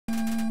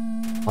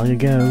Long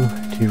ago,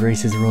 two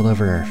races ruled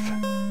over Earth,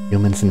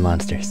 humans and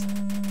monsters.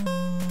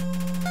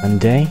 One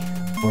day,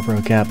 war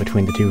broke out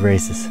between the two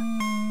races.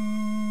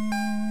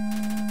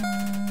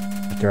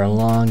 After a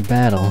long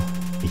battle,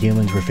 the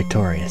humans were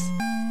victorious.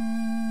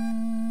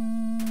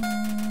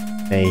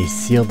 They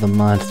sealed the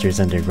monsters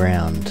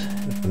underground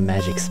with a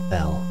magic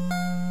spell.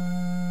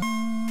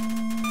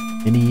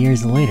 Many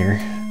years later,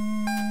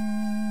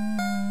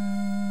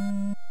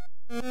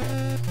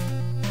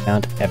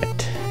 Mount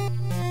Ebott,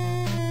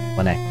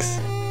 1X.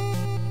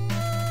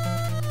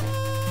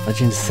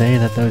 Legends say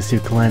that those who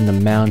climb the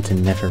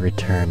mountain never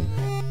return.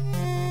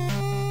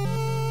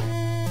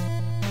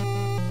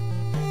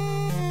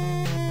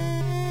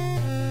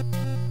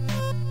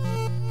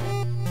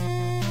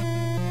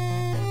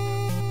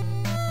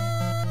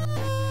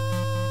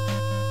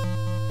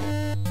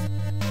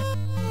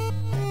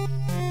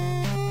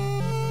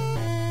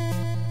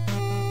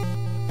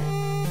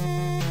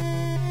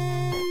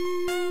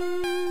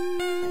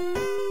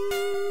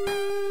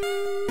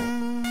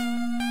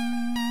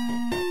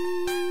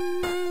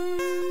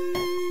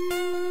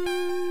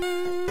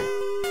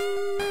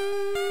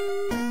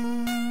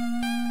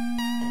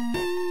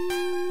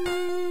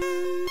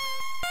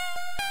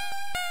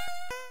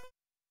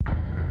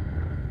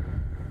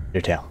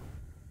 Undertale.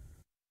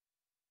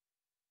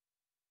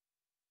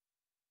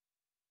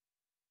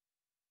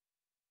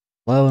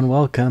 Hello and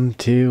welcome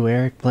to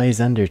Arik Plays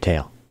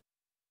Undertale.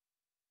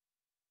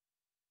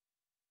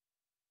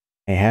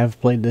 I have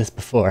played this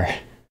before,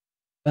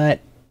 but,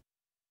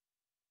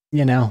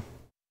 you know,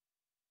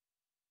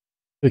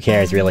 who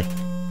cares really?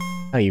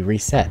 Oh, you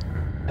reset.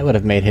 That would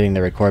have made hitting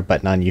the record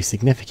button on you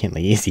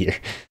significantly easier.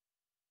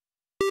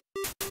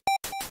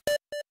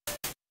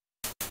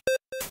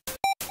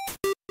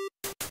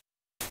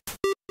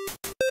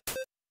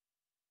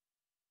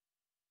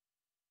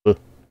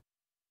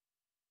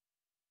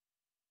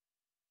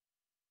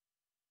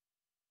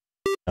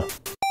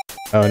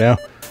 Oh no.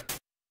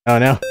 Oh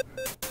no.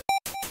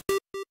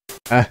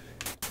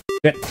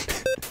 Shit.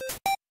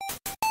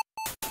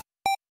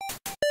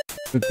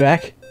 It's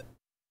back?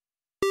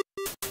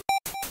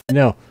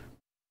 No.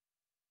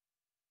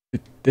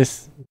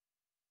 This...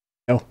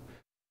 No.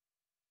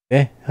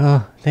 Eh?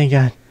 Oh, thank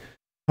God.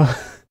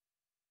 Oh,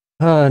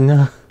 oh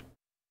no.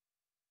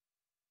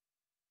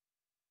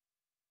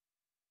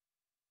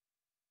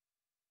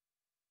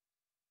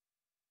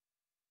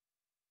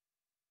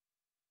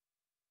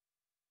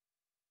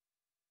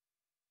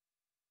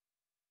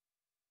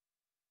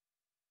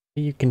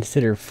 You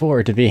consider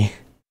 4 to be?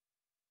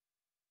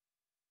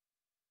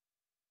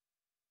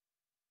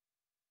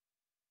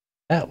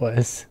 That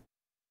was...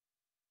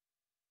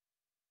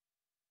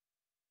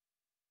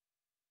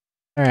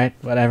 Alright,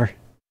 whatever.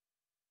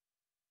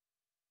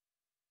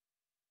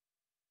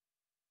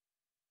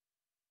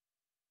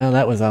 Oh,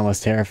 that was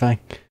almost terrifying.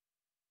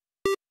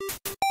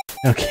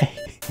 Okay.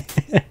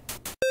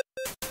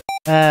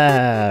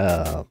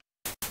 Oh.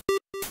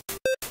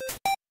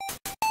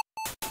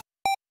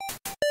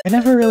 I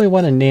never really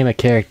want to name a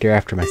character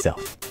after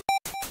myself.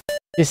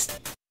 Just...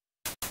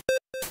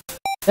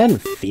 doesn't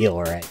feel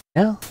right,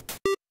 no?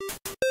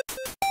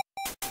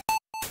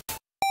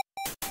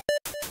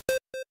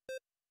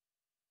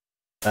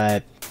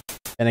 But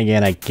then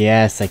again, I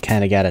guess I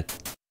kinda gotta...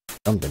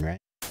 something, right?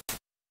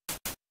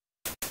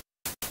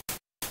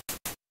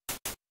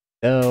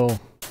 So...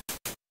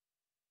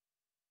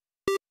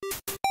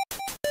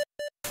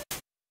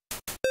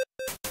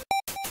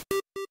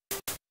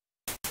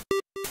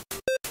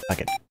 fuck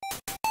it.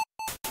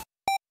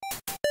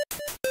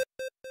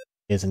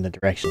 Is in the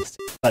directions.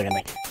 Bugging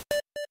me.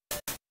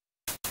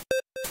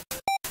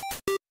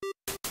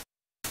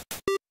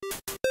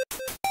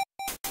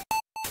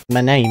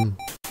 My name.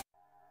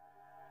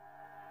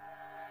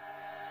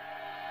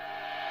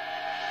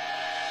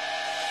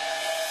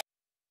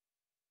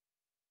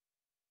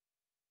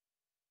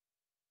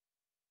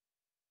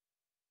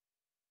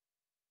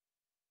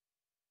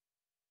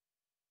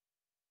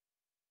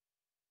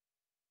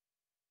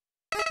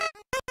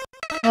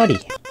 Howdy.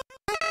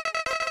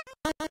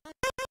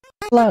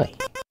 Chloe.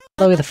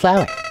 Chloe the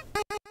flower.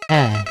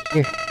 Ah,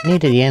 you're new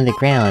to the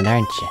underground,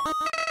 aren't you?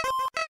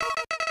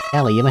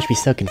 Ellie, you must be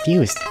so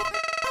confused.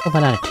 Hope I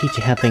know how to teach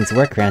you how things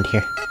work around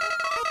here.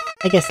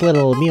 I guess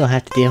little old me will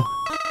have to do.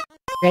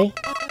 Ready?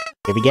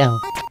 Here we go.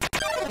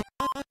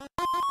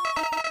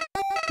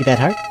 See that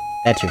heart?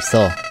 That's your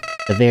soul.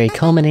 The very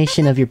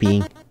culmination of your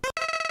being.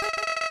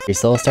 Your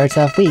soul starts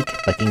off weak,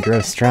 but can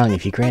grow strong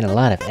if you grant a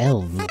lot of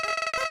elves.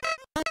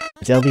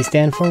 What's LV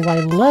stand for? Why,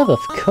 love,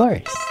 of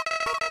course.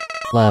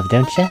 Love,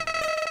 don't ya?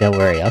 Don't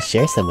worry, I'll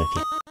share some with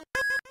you.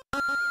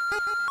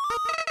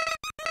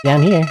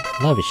 Down here,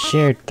 love is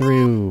shared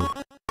through...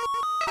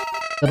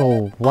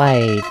 little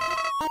white...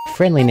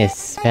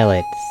 friendliness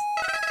pellets.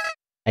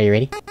 Are you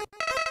ready?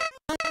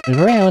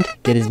 Move around,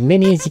 get as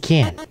many as you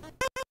can.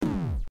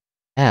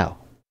 Ow.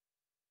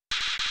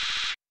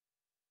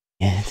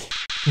 In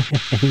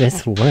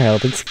this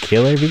world, it's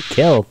kill or be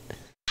killed.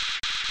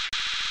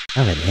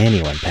 How would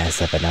anyone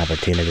pass up an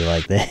opportunity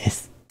like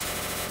this?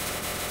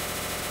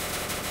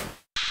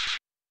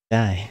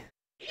 Die.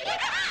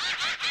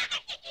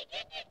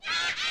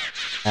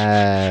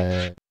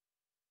 Hey,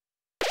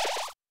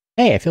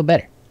 I feel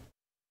better.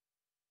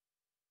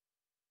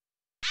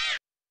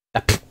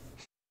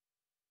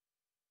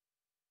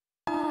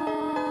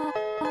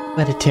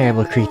 What a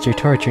terrible creature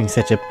torturing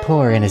such a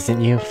poor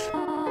innocent youth.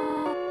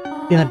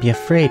 Do not be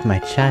afraid, my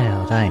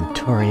child. I am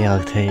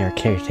Toriel, your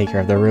caretaker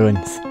of the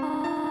ruins.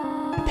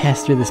 I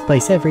pass through this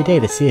place every day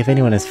to see if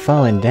anyone has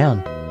fallen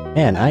down.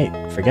 Man,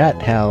 I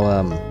forgot how,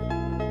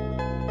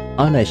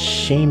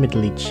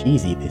 unashamedly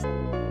cheesy this is.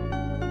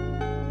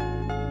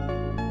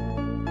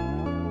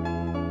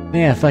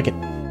 Yeah, fuck it.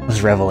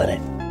 Let's revel in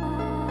it.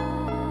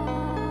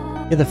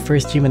 You're the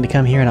first human to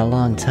come here in a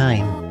long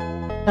time.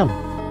 Come,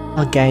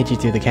 I'll guide you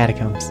through the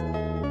catacombs.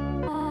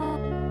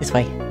 This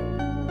way.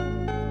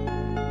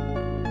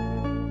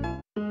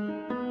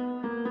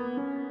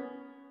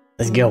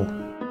 Let's go.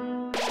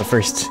 But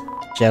first,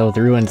 Shadow of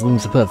the Ruins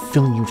looms above,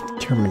 filling you with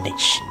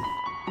determination.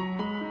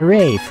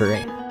 Hooray for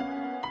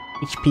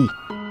HP.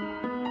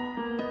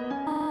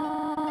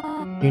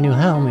 Your new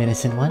home,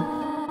 innocent one.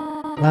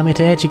 Allow me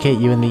to educate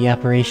you in the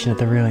operation of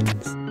the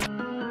ruins.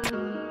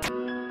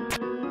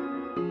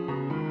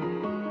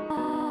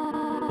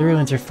 The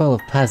ruins are full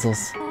of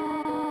puzzles.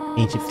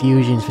 Ancient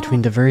fusions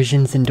between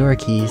diversions and door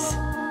keys.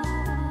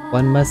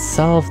 One must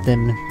solve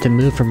them to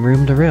move from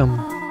room to room.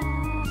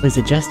 Please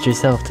adjust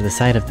yourself to the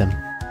side of them.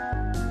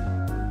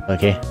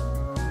 Okay.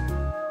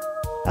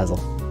 Puzzle.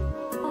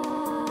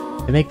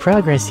 To make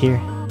progress here,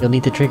 you'll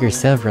need to trigger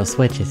several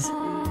switches.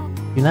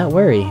 Do not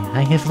worry,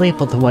 I have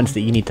labeled the ones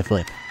that you need to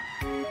flip.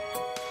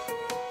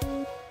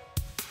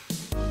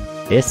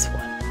 This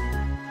one.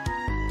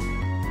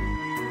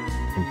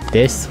 And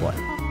this one.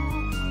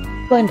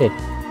 Splendid!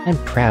 I'm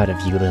proud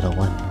of you, little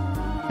one.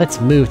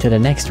 Let's move to the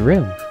next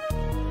room.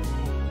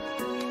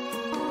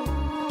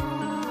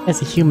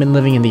 As a human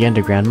living in the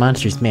underground,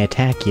 monsters may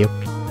attack you.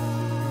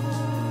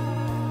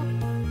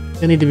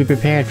 You'll need to be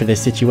prepared for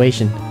this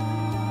situation.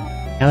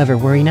 However,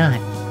 worry not.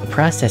 The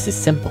process is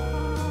simple.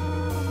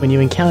 When you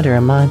encounter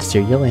a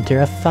monster, you'll enter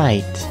a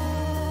fight.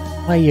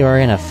 While you are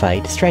in a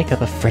fight, strike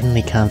up a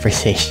friendly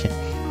conversation.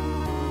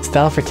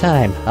 Stall for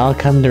time. I'll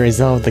come to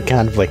resolve the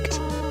conflict.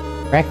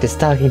 Practice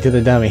talking to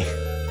the dummy.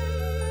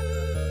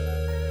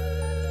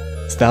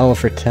 Stall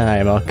for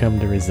time. I'll come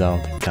to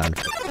resolve the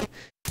conflict.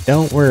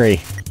 Don't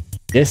worry.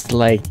 Just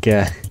like,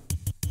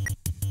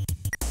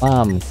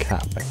 bomb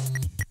copper.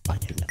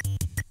 Fucking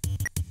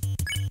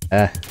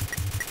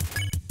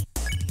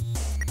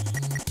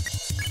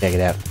check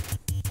it out.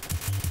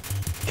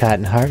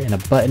 Cotton heart and a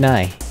button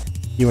eye.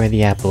 You are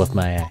the apple of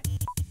my eye.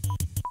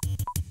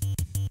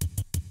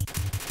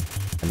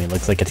 I mean,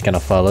 looks like it's gonna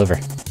fall over.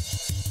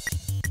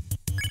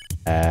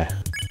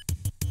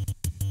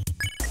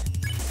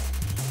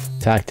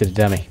 Talk to the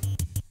dummy.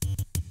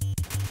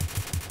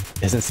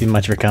 Doesn't seem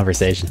much of a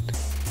conversation.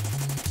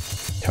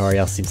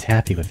 Toriel seems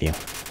happy with you.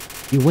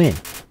 You win.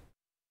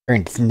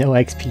 Earned no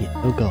XP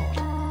and no gold.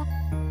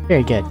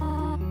 Very good.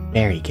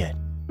 Very good.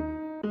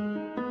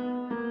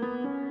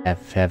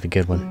 Have a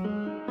good one.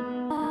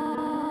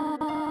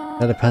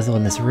 Another puzzle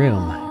in this room.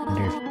 I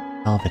wonder if I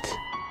can solve it.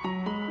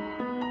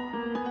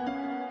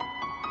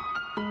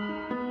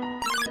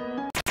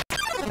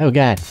 Oh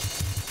god.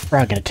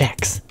 Frog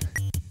attacks.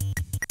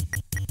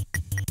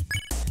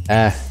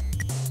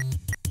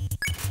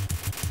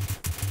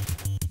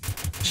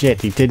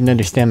 Shit, he didn't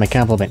understand my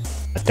compliment.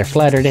 But they're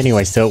flattered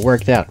anyway, so it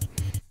worked out.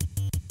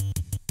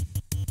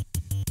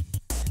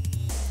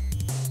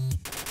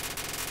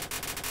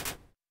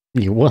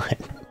 You won.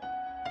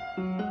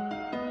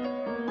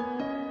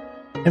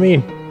 I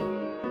mean,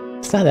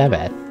 it's not that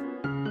bad.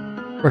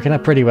 Working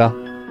out pretty well.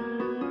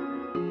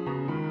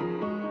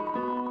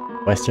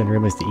 Western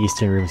room is the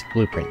Eastern room's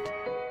blueprint.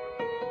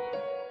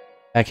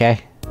 Okay.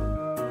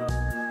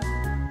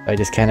 I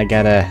just kinda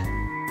gotta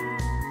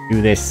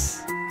do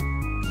this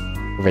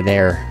over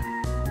there,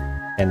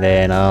 and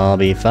then I'll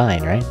be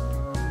fine, right?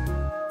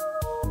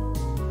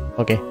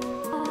 Okay.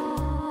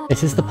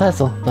 This is the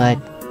puzzle, but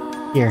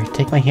here,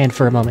 take my hand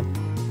for a moment.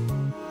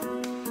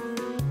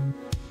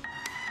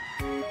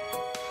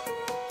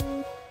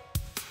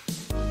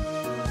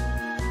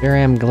 Sure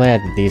am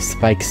glad that these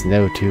spikes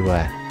know to,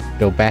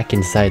 go back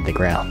inside the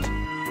ground.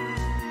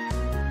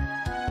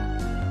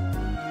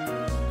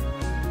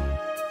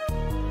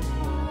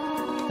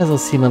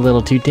 Puzzles seem a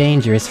little too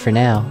dangerous for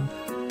now.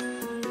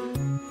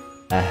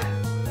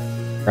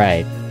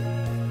 Right.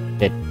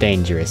 Bit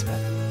dangerous, but...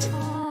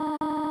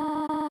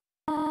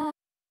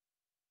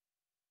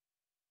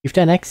 You've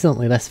done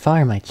excellently thus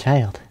far, my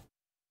child.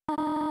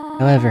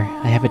 However,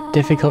 I have a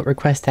difficult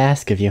request to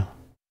ask of you.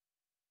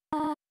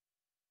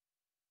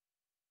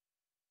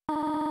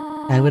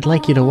 I would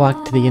like you to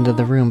walk to the end of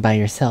the room by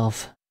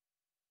yourself.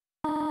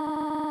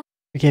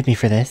 Forgive me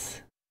for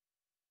this.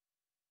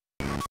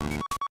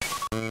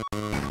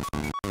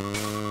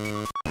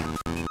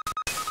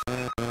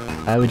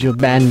 Why would you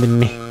abandon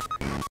me?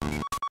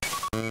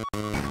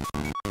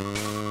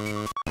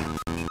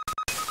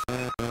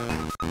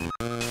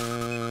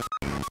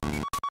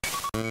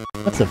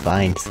 What's the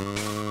vines?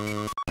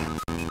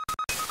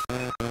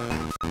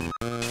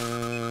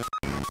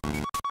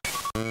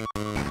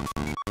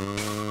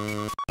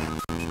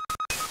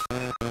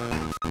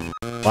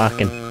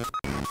 walking.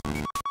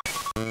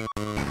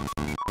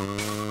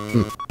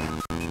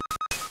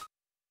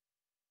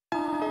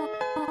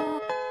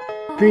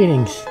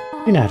 Greetings.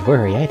 Do not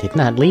worry, I did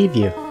not leave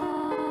you.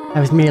 I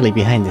was merely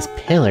behind this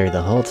pillar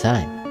the whole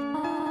time.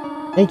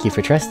 Thank you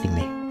for trusting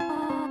me.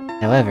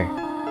 However,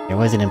 there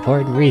was an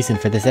important reason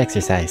for this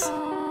exercise.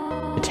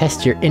 To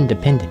test your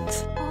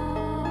independence.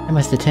 I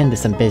must attend to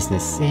some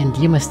business, and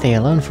you must stay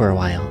alone for a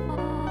while.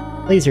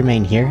 Please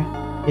remain here.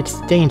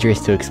 It's dangerous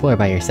to explore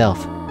by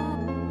yourself.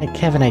 I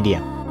have an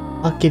idea.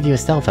 I'll give you a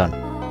cell phone.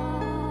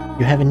 If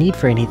you have a need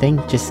for anything,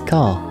 just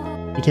call.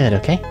 Be good,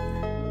 okay?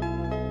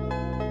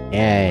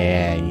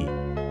 Yeah.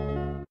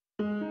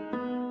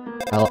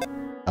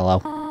 Hello?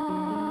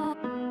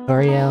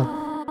 Toriel,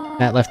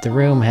 not left the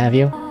room, have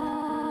you?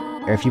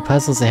 There are a few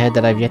puzzles ahead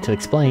that I've yet to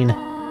explain.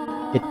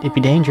 It'd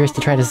be dangerous to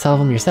try to solve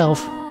them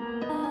yourself.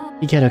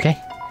 Be good, okay?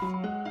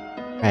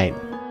 Right.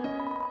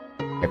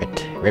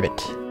 Ribbit.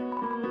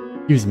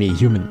 Excuse me,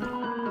 human.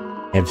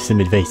 I have some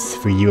advice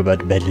for you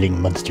about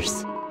battling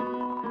monsters.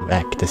 You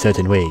act a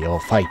certain way or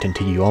fight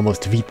until you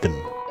almost defeat them.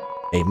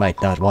 They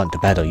might not want to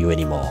battle you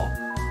anymore.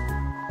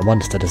 The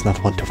monster does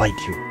not want to fight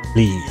you.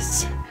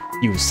 Please,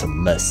 use some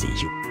mercy,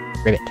 you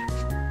ribbit.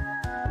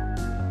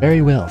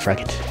 Very well,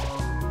 Frogget.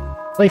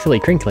 Playfully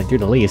crinkling through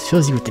the leaves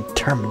fills you with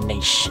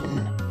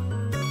determination.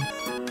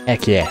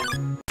 Heck yeah.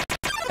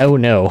 Oh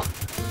no.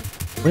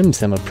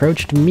 Whimsum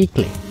approached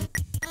meekly.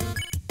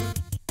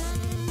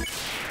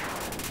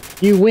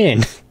 You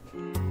win!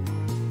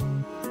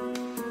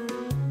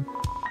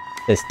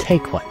 Says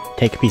take one.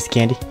 Take a piece of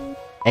candy.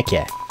 Heck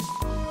yeah.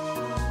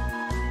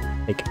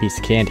 Take a piece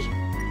of candy.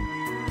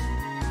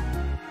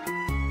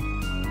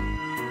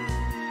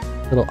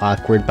 A little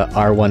awkward, but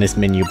R1 is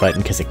menu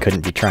button because it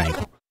couldn't be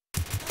triangle.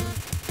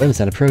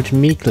 Whimsum approached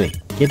meekly.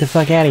 Get the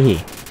fuck out of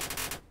here.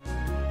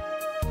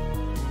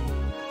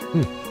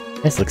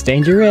 This looks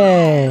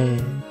dangerous!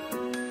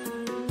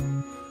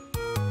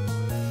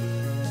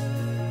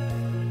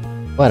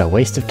 What a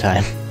waste of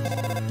time.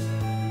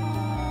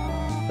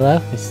 Hello,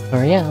 Miss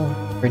Toriel.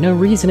 For no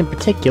reason in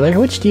particular,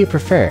 which do you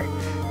prefer?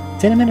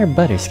 Cinnamon or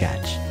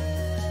butterscotch?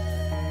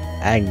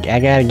 I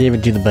gotta give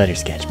it to the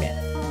butterscotch, man.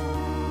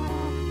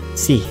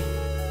 See.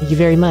 Thank you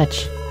very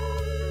much.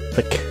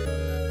 Click.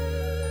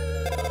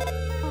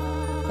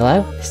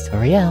 Hello, Miss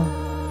Toriel.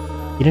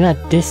 You do not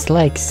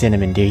dislike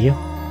cinnamon, do you?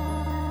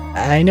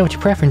 I know what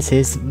your preference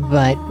is,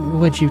 but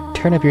would you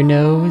turn up your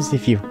nose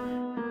if you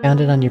found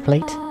it on your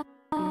plate?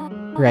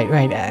 Right,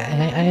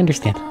 I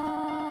understand.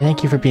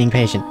 Thank you for being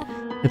patient.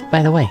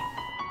 By the way...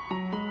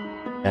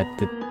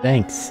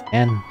 thanks,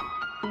 and...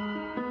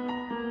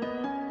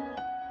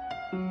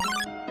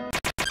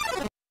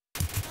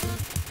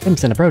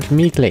 Simpson approached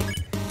meekly.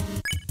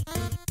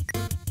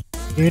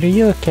 Dude, are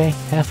you okay?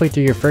 Halfway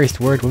through your first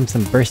word,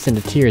 Whimsum bursts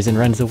into tears and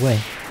runs away.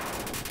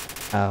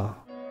 Oh.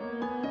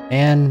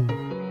 And...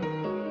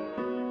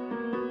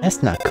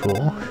 that's not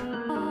cool.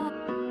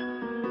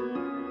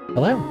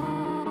 Hello?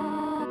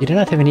 You do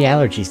not have any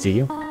allergies, do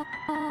you?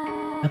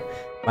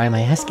 Why am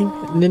I asking?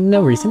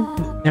 No reason.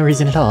 No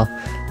reason at all.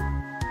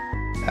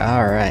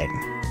 Alright.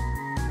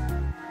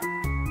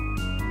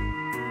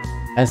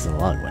 That's a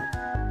long one.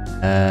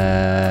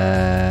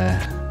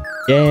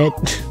 Get...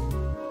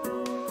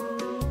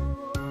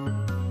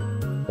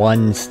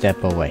 one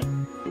step away.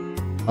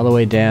 All the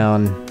way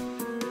down...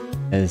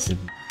 as...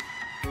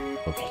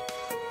 okay.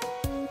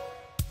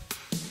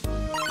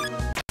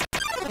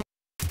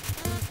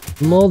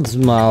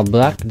 Moldsmal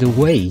blocked the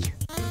way.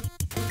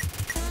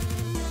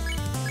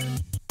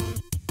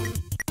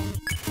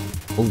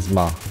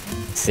 Moldsmal.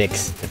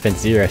 6. Defense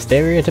 0.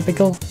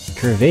 Stereotypical.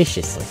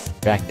 Curvaceously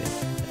attractive.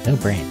 But no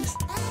brands.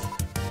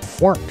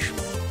 Orange.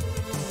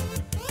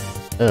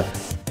 Ugh.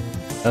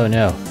 Oh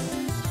no.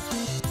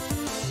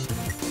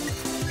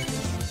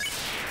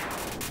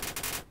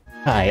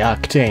 High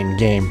octane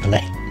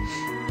gameplay.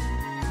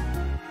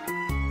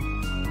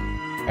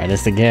 Try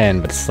this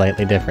again, but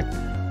slightly different.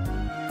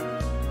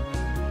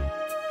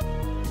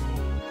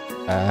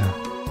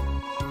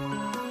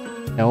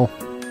 No.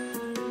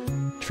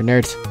 It's for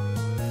nerds.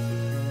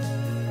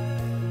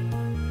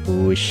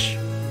 Whoosh.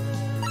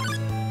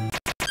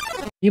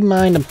 You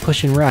mind I'm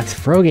pushing rocks,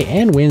 Froget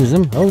and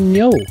Whimsum? Oh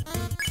no!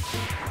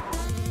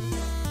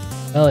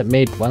 Well, it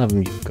made one of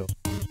them go.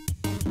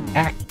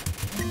 Ah!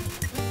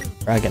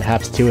 Froget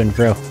hops to and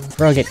fro.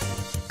 Froget!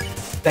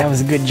 That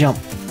was a good jump.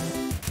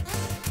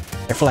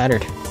 They're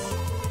flattered.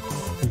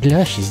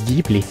 Blushes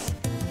deeply.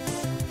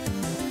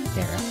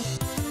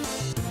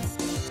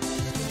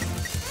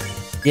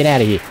 Get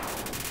out of here.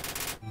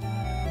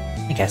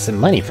 I got some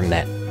money from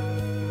that.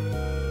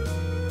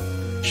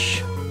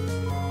 Shh.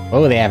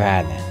 What would they have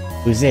had?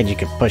 Who said you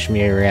could push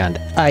me around?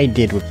 I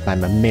did with my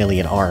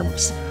mammalian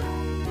arms.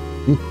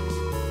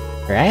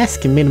 You're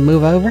asking me to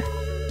move over?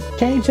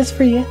 Okay, just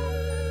for you.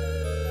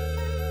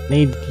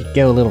 Need to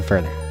go a little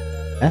further.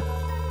 Huh?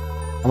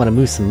 I'm gonna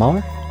move some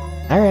more?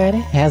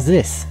 Alrighty, how's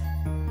this?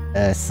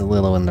 It's a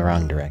little in the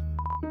wrong direction.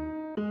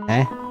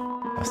 Huh?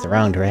 That's the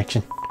wrong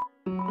direction.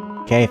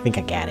 Okay, I think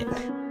I got it.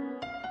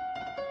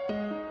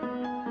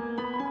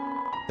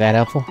 that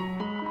helpful?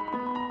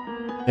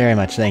 Very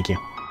much, thank you.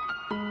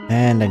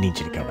 And I need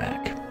you to go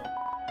back.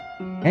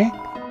 Eh?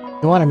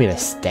 You wanted me to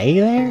stay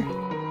there?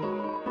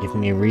 Give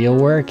me a real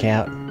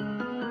workout.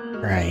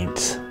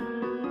 Right.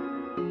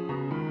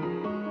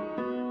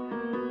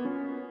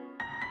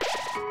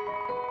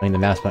 Knowing the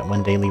mouse might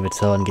one day leave its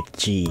hole and get the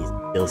cheese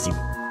fills you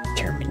with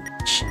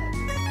determination.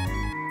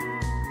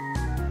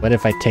 What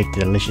if I take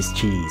the delicious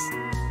cheese?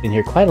 Been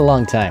here quite a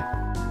long time.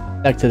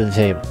 Stuck to the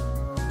table.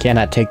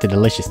 Cannot take the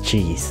delicious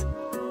cheese.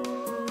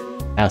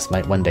 Mouse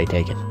might one day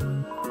take it.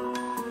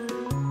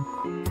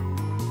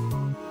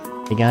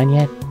 You gone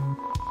yet?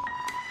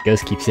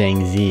 Ghost keeps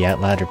saying Z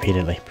out loud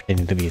repeatedly,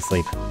 pretending to be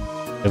asleep.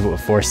 Move it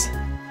with force.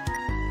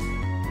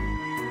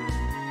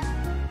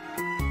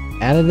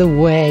 Out of the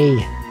way!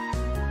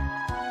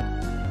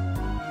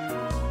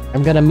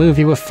 I'm gonna move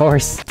you with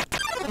force.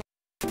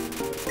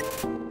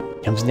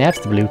 Comes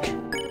Napstablook.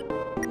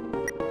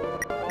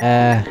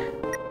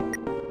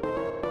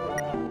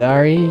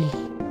 Sorry.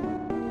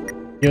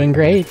 Doing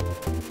great.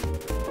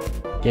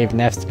 Gave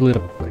Napstablook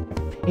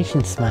a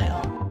patient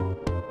smile.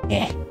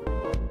 Yeah.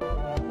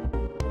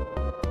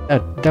 Oh,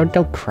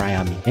 don't cry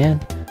on me, man.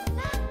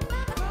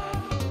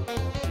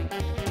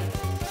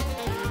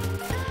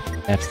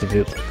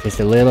 Napstablook, just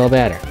a little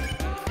better.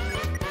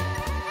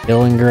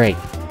 Feeling great.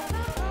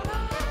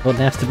 Well,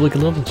 Napstablook, a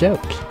little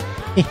joke.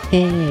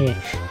 Hehe.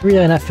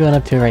 Really not feeling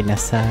up to it right now,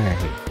 sorry.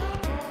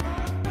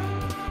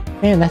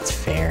 Man, that's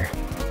fair.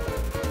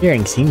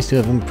 Hearing seems to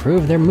have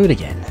improved their mood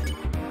again.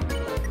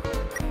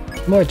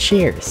 More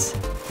cheers.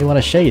 They want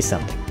to show you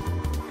something.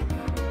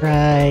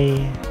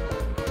 Try...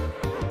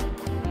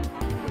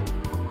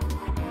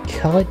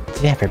 Call it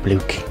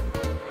Dapperblook.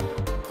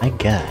 My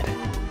god.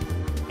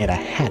 Get a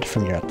hat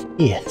from your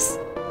ears.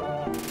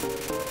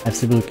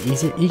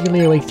 Napstablook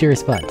eagerly awakes to your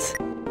response.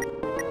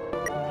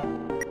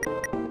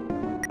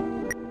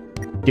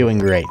 Doing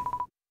great.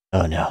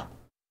 Oh no.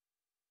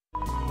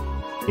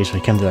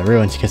 Usually come to the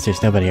ruins because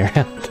there's nobody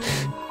around.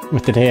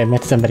 But today I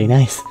met somebody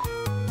nice.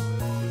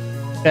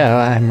 Oh,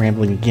 I'm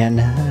rambling again.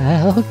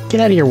 I'll get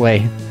out of your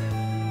way.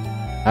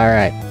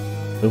 Alright.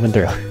 Moving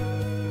through.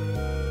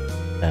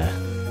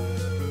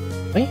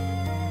 Wait?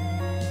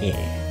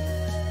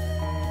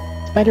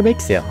 Yeah. Spider bake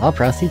sale. All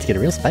proceeds go to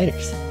real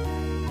spiders.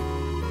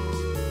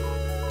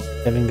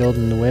 7 gold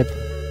in the web.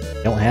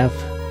 Don't have.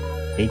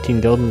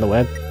 18 gold in the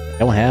web.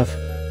 Don't have.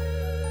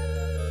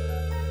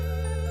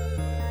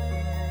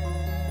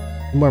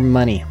 More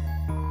money.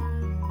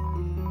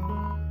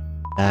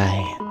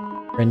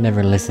 Friend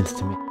never listens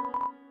to me.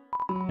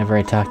 Whenever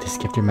I talk to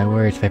skip through my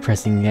words by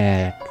pressing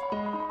yeah.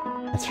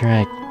 That's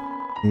right.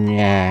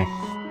 Yeah.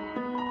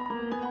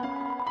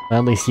 Well,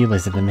 at least you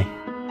listen to me.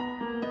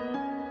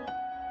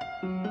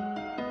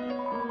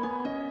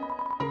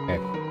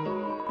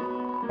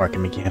 Or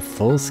can make you have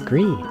full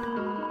screen.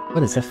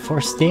 What does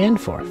F4 stand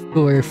for?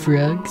 4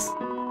 frogs?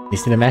 You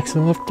see the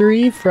maximum of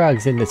 3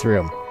 frogs in this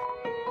room.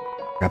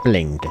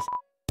 Troubling.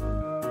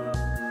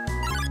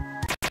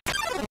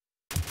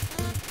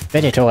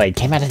 Vegetoid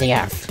came out of the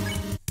earth.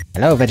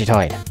 Hello,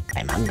 Vegetoid.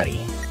 I'm hungry.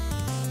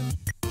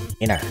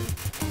 Dinner.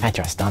 Pat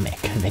your stomach.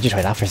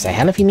 Vegetoid offers a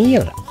healthy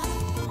meal.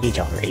 Eat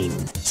your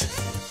brains.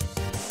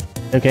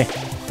 Okay.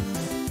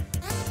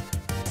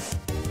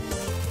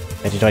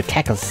 Vegetoid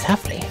cackles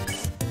softly.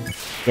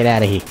 Get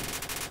out of here.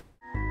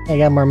 I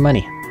got more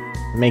money.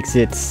 It makes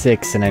it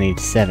 6 and I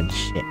need 7.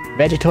 Shit.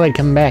 Vegetoid,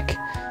 come back.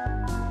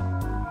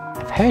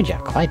 I've heard you're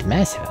quite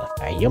merciful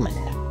for a human.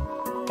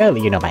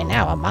 Surely you know by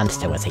now a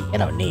monster was a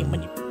yellow name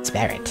when you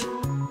spare it.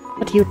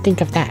 What do you think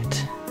of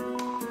that?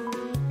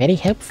 Very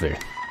helpful.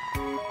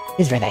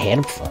 It's rather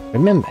helpful.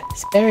 Remember,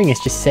 sparing is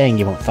just saying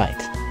you won't fight.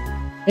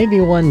 Maybe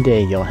one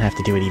day you'll have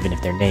to do it even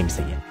if their name's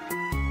again.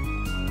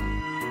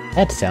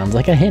 That sounds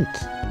like a hint.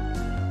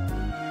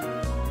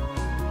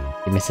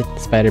 You miss it?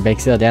 Spider bake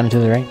sale down and to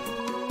the right.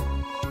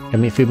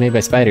 Come eat food made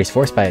by spiders,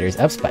 for spiders,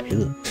 of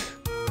spiders.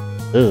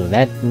 Ooh,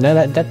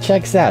 that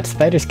checks out.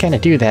 Spiders kinda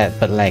do that,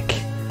 but like...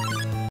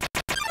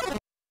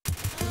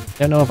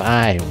 don't know if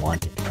I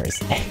want it, per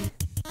se.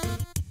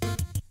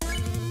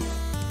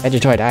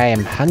 Vegetoid, I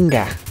am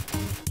hunger.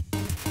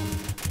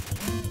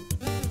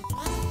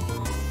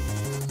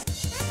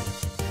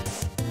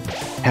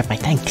 Have my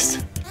thanks.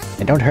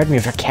 And don't hurt me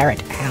with your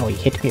carrot. Ow, he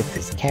hit me with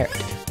his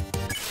carrot.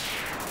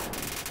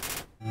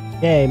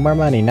 Yay, more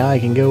money. Now I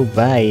can go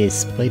buy his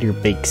spider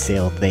bake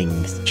sale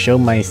things. Show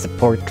my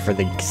support for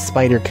the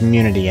spider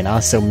community and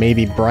also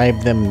maybe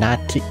bribe them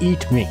not to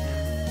eat me.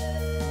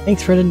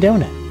 Thanks for the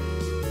donut.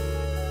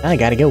 I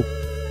gotta go.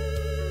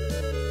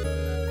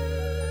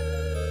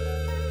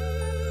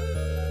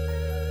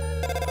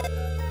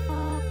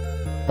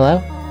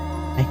 Hello?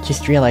 I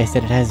just realized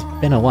that it has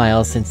been a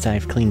while since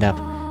I've cleaned up.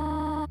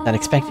 Not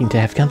expecting to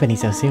have company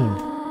so soon.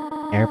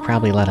 There are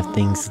probably a lot of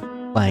things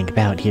lying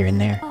about here and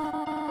there.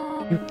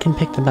 You can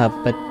pick them up,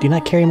 but do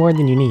not carry more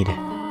than you need.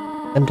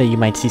 Someday you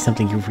might see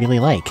something you really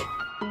like.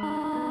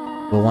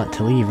 You'll want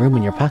to leave room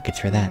in your pockets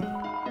for that.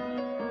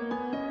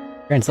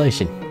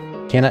 Translation.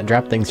 Cannot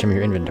drop things from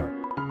your inventory.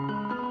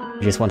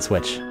 You just want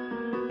switch.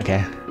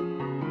 Okay.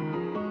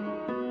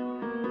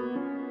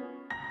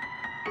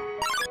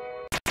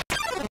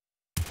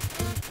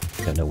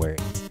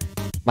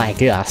 My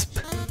gasp.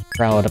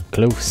 Crowd up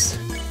close.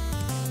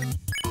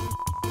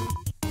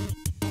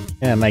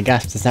 Yeah, my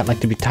gasp does not like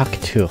to be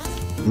talked to.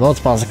 The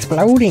mold ball's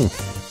exploding!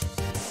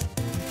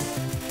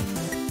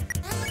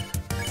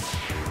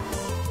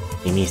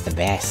 Amy's the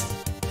best.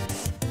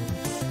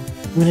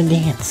 I'm gonna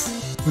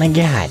dance. My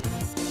god.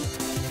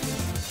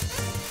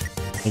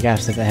 My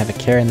gosh, doesn't have a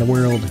care in the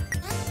world.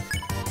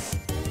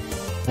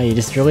 Oh, you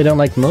just really don't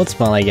like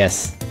Moldsmal, I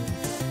guess.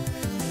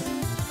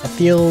 That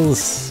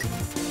feels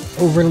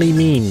overly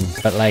mean,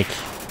 but like,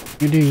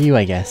 you do you,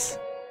 I guess.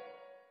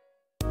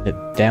 Is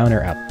it down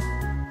or up?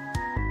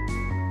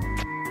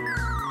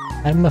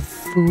 I'm a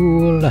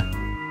fool.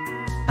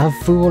 A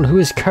fool who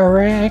is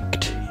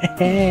correct.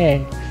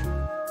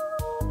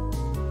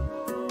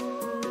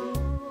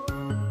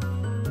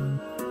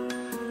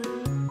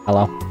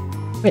 Hello?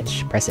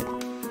 Which? Press it.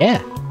 Yeah!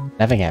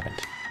 Nothing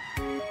happened.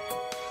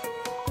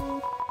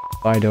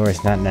 Bar door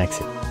is not an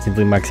exit. It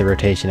simply marks a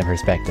rotation of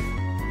perspective.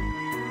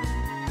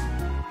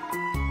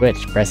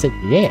 Switch. Press it.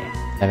 Yeah!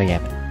 Nothing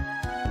happened.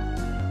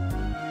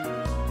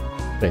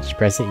 Switch.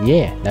 Press it.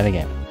 Yeah! Nothing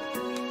happened.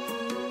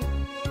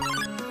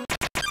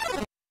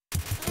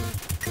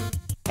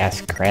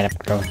 Yes, credit.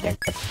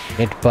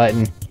 Hit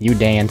button. You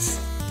dance.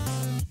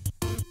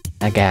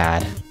 My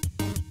god.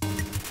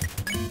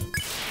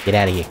 Get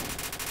out of here.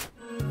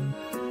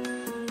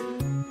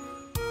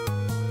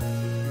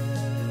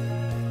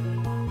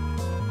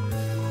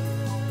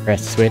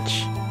 Press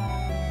switch.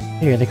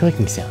 Hear the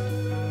clicking sound.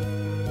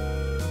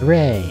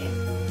 Hooray!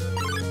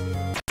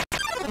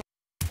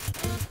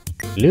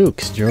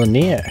 Luke's draw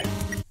near.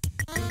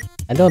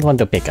 I don't want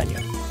to pick on you.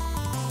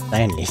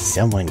 Finally,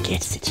 someone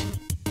gets it.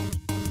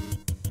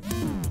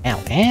 Ow,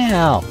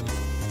 ow!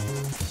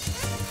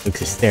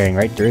 Luke's is staring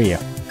right through you.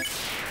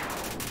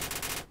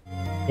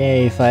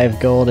 Yay, 5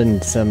 gold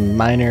and some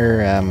minor,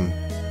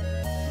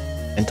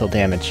 mental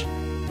damage.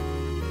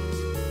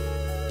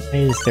 Why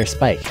is there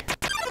spike?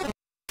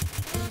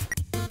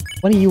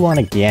 What do you want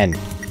again?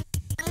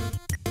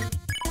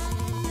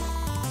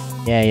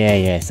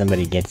 Yeah,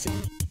 somebody gets it.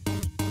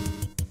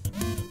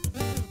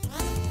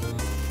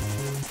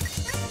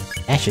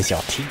 Ashes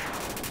your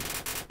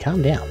teeth.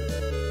 Calm down.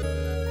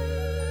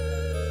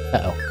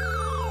 Uh-oh.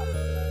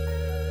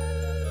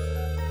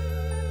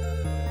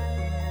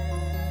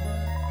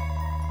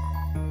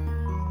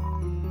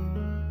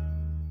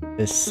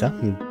 There's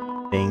some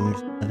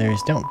things,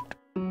 others don't.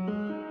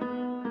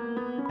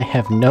 I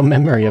have no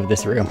memory of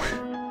this room.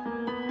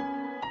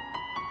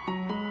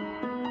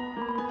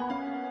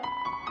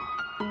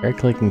 Very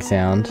clicking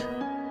sound.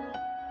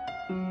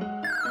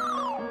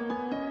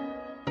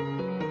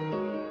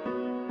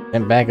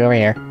 Then back over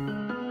here.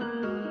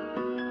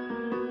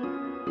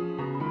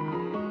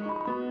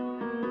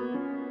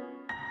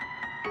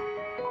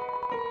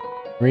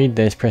 Read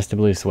this, press the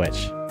blue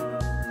switch.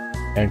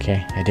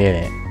 Okay, I did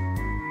it.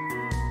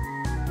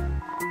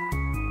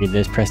 Read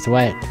this, press the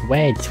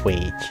white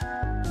switch.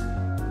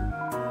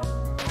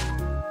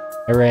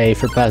 Hooray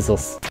for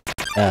puzzles.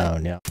 Oh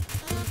no.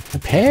 A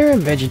pair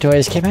of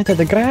Vegetoids came out of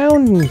the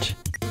ground!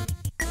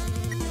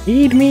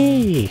 Feed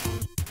me!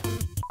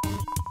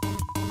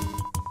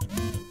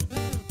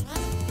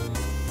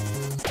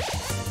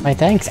 My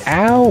thanks,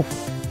 ow!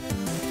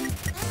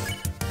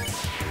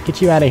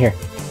 Get you out of here.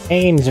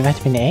 Aims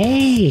vitamin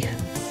A!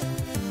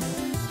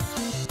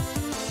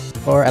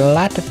 For a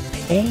lot of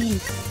pain.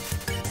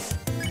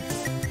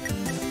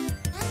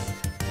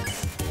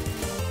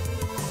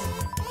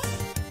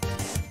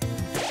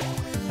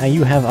 Now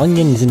you have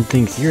onions and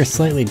things. You're a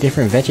slightly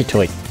different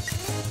Vegetoid.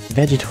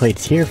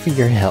 Vegetoid's here for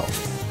your health.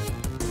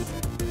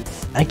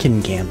 I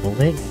can gamble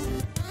it.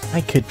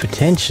 I could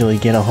potentially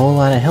get a whole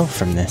lot of health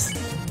from this.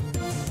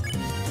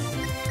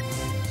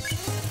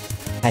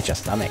 At your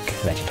stomach.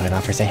 Vegetoid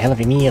offers a hell of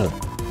a meal.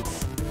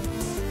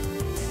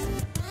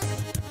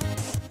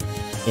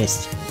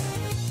 Yes.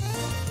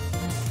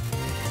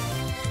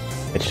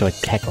 Vegetoid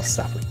cackles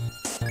softly.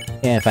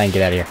 Yeah, fine,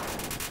 get out of here.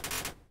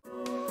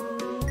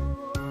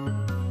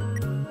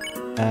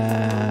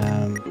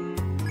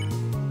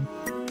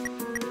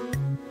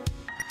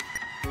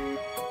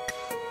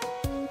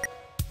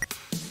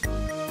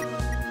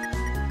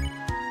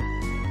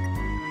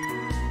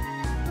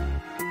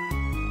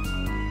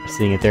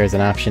 Seeing if there's an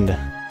option to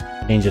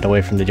change it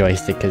away from the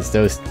joystick, because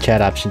those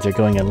chat options are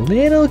going a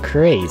little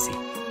crazy.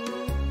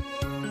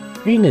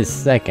 Green is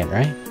second,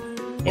 right?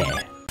 Yeah.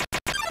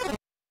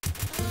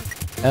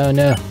 Oh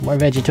no, more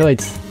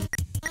Vegetoids.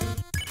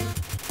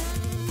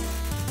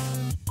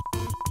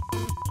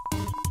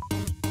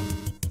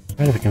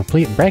 Part of a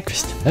complete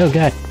breakfast. Oh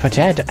god,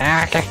 potato.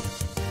 Ah, okay.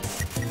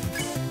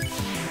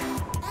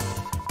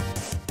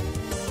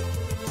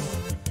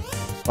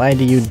 Why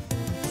do you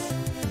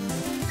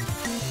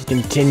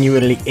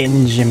continually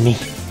injure me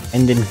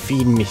and then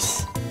feed me?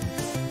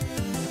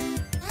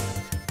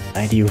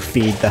 Why do you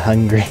feed the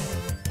hungry,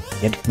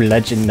 yet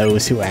bludgeon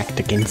those who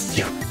act against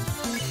you?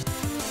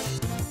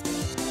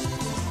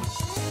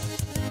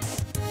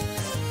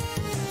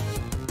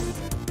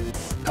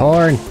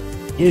 Corn!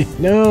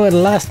 No, I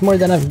lost more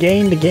than I've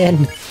gained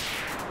again.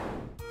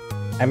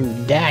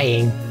 I'm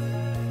dying.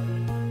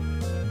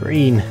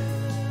 Green.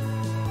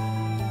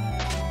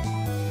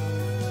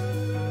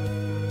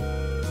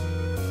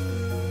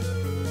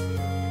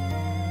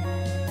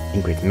 I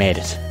think we've made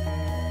it.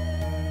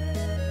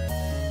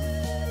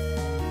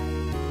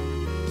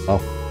 Oh.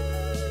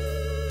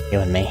 You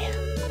and me.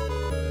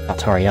 Saw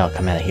Toriel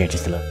come out of here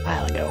just a little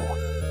while ago.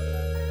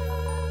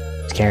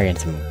 Was carrying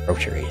some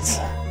groceries.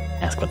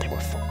 Asked what they were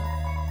for.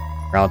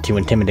 We're all too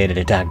intimidated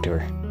to talk to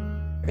her.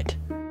 It.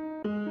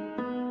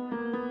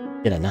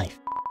 Get a knife.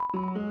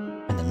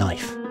 And the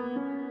knife.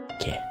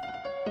 Okay.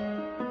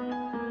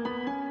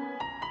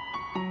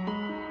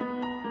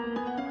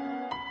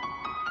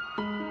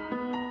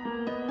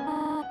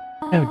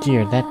 Oh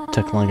dear, that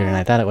took longer than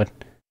I thought it would.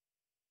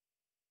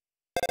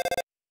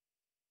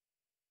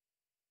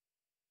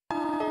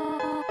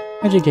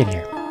 How'd you get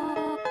here?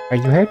 Are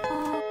you hurt?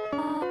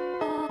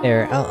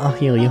 There, I'll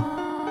heal you.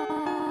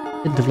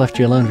 Shouldn't have left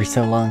you alone for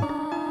so long.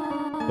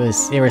 It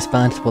was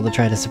irresponsible to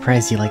try to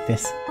surprise you like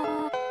this.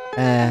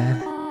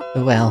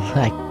 Well,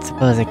 I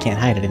suppose I can't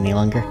hide it any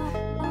longer.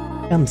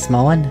 Come,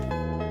 small one.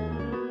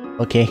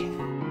 Okay,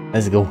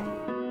 let's go.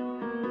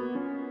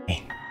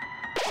 Hey,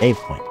 save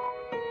point.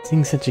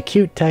 Seeing such a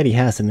cute, tidy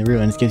house in the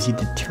ruins gives you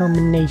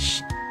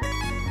determination.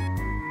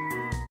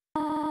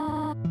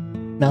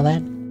 Smell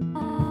that?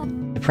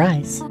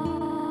 Surprise!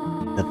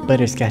 The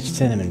butterscotch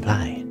cinnamon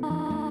pie.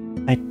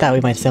 I thought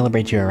we might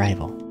celebrate your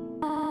arrival.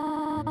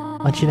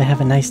 I want you to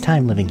have a nice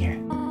time living here.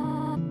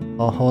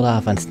 I'll hold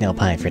off on snail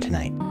pie for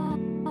tonight.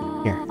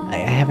 Here, I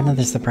have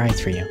another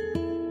surprise for you.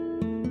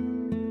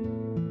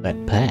 But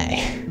pie...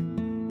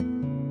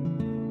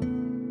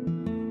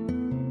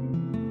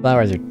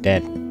 Flowers are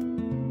dead.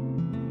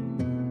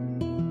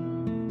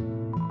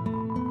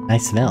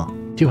 Nice smell.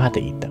 Too hot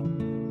to eat though.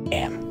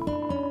 Damn.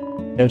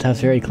 Stovetop's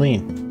very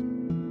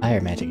clean.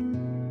 Fire magic.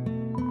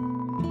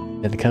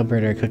 In the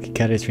cupboard are cookie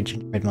cutters for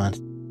gingerbread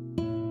monsters.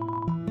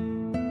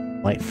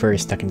 White fur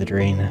stuck in the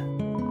drain.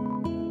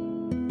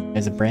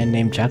 There's a brand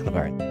name chocolate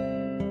bar.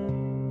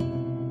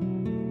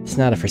 It's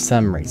not for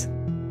some reason.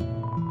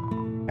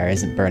 Fire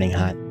isn't burning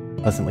hot,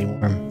 pleasantly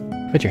warm.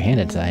 Put your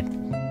hand inside.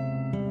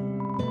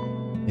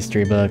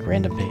 History book,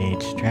 random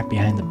page, trapped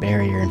behind the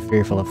barrier and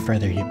fearful of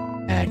further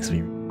human attacks,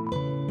 we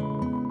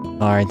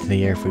far into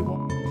the earth we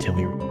walked until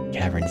we reached the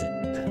cavern's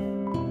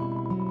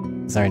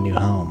end. It's our new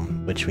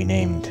home, which we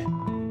named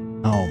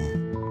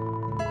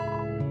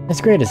Home.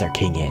 As great as our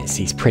king is,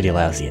 he's pretty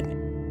lousy at it.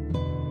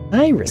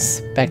 I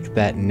respect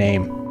that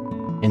name.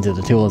 Into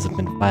the tools have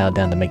been filed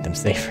down to make them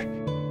safer.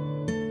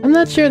 I'm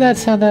not sure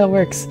that's how that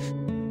works.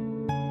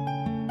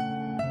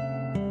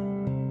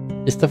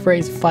 Just the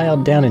phrase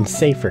filed down and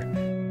safer.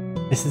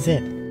 This is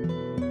it.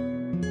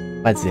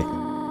 What's it?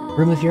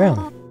 Room of your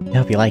own. I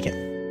hope you like it.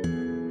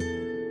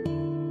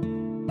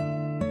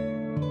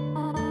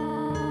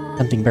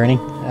 Something burning?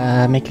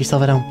 Make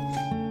yourself at home.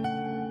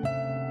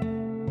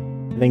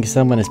 I think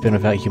someone has been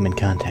without human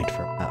contact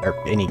for a while, or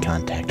any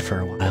contact for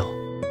a while.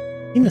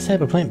 Seen this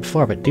type of plant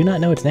before, but do not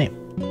know its name.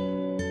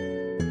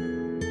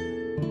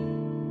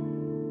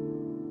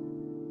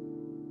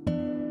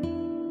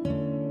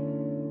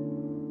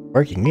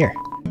 Working mirror.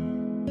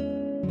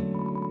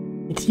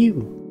 It's you.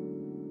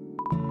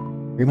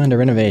 Room under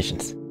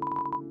renovations.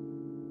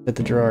 Set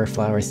the drawer,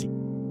 flowers,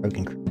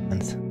 broken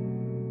crayons.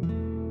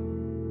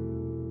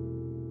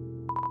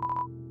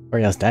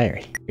 Toriel's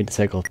diary. Read the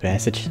circle of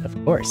passage. Of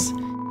course.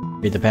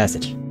 Read the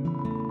passage.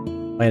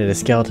 Why did a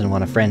skeleton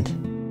want a friend?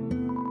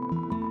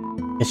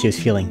 Guess she was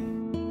feeling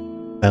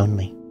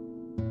lonely.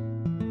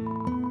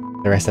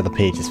 The rest of the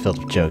page is filled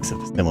with jokes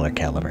of similar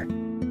caliber.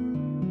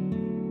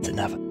 It's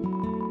enough.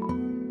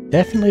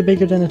 Definitely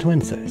bigger than a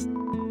twin size.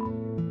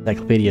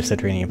 Encyclopedia of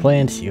Subterranean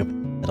Plants, you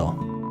open the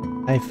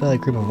middle. I fill a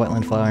group of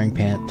wetland flowering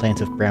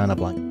plants with brown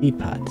oblong seed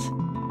pods.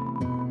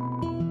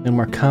 Known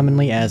more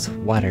commonly as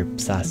water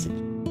sausage.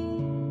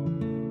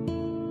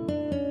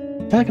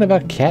 Talking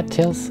about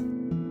cattails?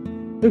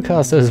 Who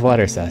calls those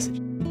water sausage?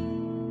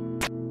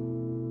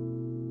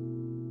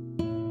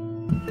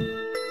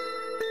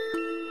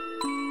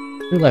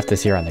 Who left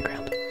this here on the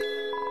ground?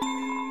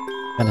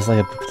 Kind of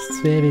like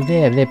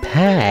a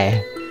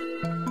pie.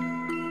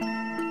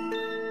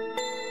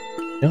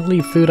 Don't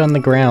leave food on the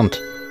ground.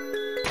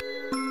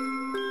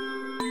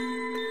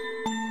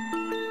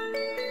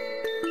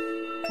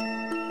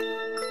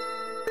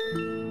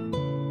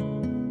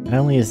 Not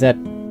only is that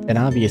an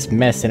obvious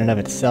mess in and of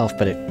itself,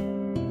 but it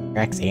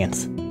attracts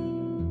ants.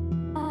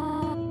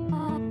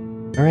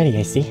 Alrighty,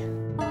 I see.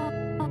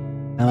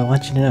 Now I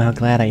want you to know how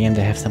glad I am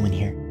to have someone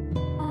here.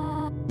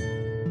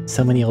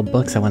 So many old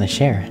books I want to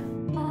share.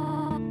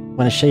 I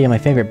want to show you my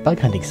favorite bug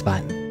hunting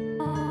spot.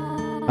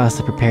 I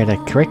also prepared a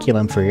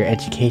curriculum for your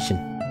education.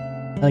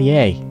 Oh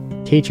yay,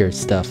 teacher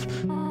stuff.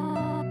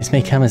 This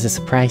may come as a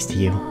surprise to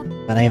you,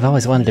 but I have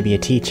always wanted to be a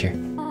teacher.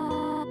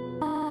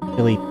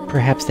 Really,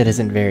 perhaps that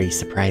isn't very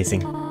surprising.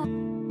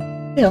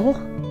 Still,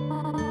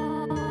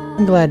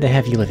 I'm glad to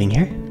have you living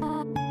here.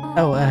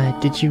 Oh,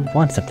 did you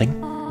want something?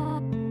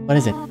 What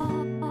is it?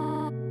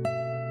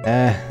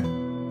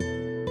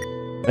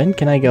 When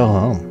can I go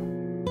home?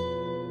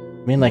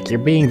 I mean, like, you're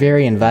being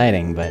very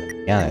inviting, but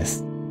to be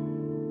honest,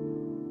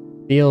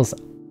 feels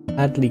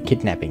oddly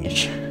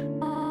kidnapping-ish.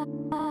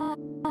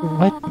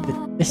 What?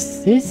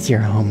 This is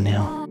your home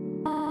now.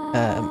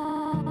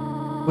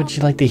 Would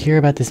you like to hear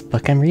about this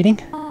book I'm reading?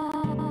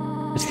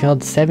 It's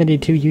called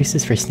 72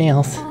 Uses for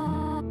Snails.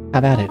 How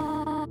about it?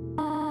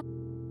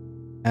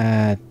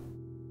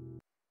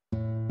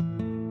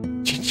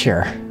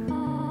 Sure.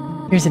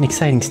 Here's an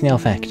exciting snail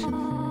fact. Did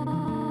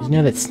you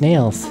know that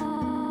snails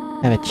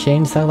have a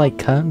chainsaw-like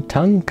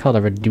tongue called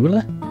a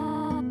radula?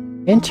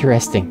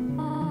 Interesting.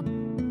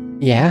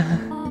 Yeah?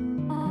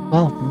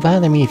 Well,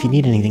 bother me if you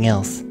need anything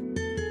else.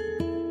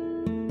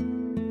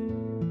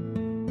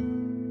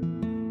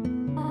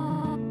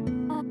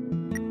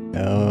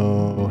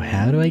 Oh,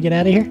 how do I get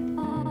out of here?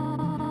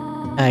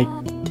 I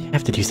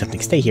have to do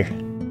something. Stay here.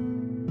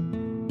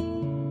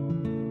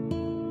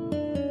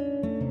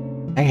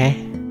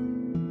 Okay.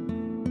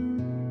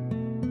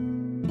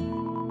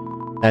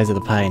 The size of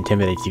the pie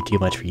intimidates you too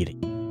much for eating.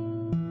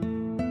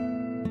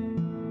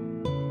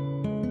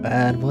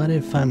 But what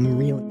if I'm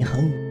really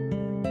hungry?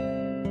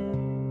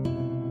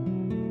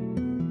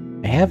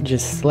 I have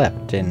just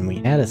slept, and we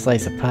had a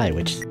slice of pie,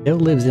 which still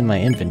lives in my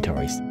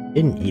inventory, so I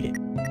didn't eat it.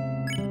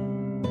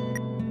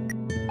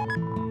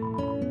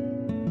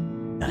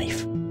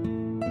 Knife.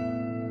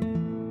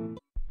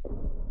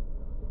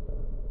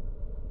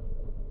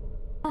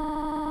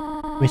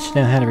 Wish to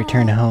know how to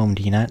return home,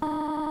 do you not?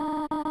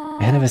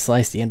 Ahead of us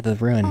lies the end of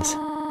the ruins,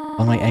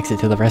 on my exit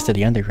to the rest of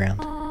the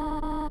underground.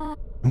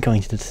 I'm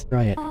going to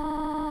destroy it.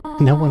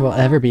 No one will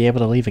ever be able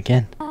to leave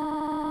again.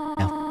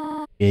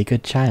 Now, be a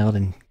good child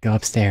and go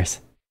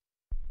upstairs.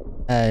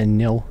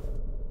 No.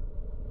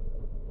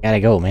 Gotta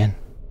go, man.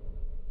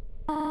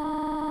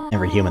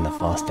 Every human that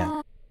falls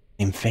down.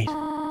 Same fate.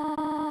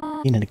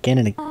 Again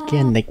and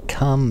again, they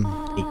come,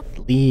 they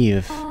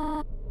leave.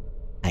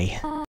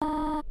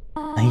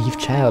 Naive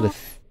child,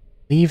 if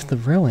leave the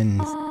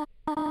ruins,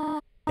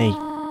 they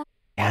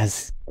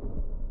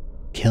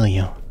kill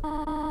you.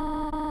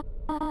 I'm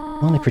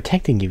only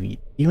protecting you,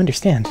 you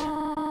understand?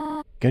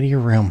 Go to your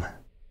room.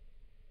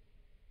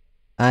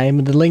 I'm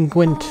a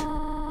delinquent.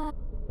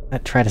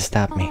 Don't try to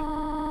stop me.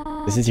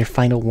 This is your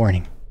final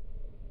warning.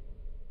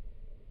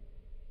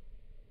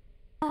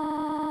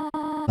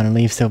 Want to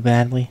leave so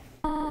badly?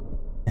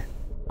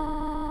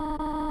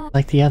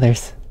 Like the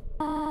others.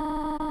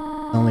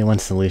 Only one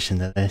solution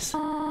to this.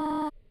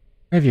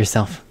 Prove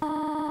yourself.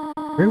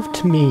 Prove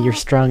to me you're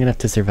strong enough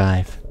to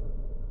survive.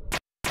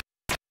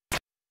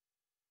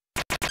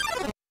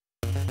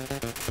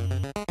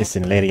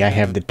 Listen, lady, I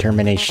have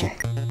determination.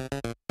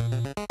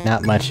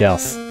 Not much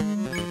else.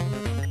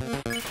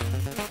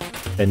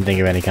 Couldn't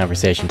think of any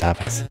conversation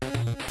topics.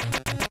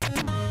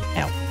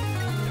 Ow.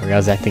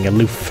 Toriel's acting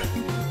aloof.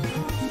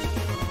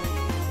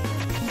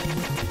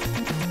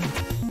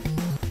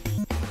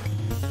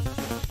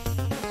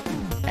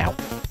 Ow.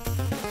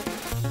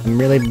 I'm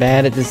really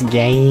bad at this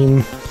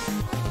game.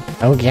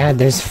 Oh god,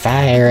 there's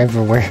fire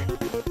everywhere.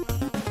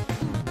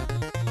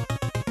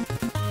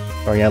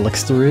 Toriel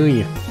looks through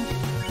you.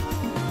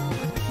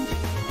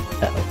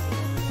 Uh-oh.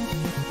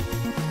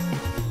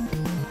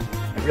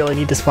 I really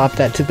need to swap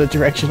that to the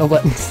directional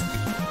buttons.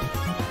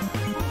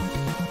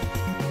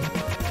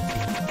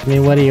 I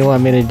mean, what do you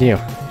want me to do?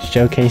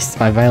 Showcase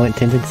my violent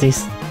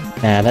tendencies?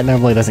 Nah, that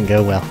normally doesn't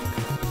go well.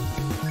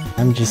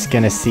 I'm just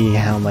gonna see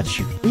how much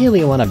you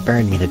really want to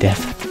burn me to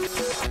death.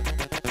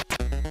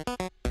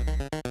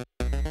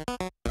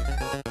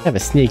 I have a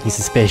sneaking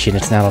suspicion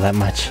it's not all that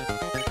much.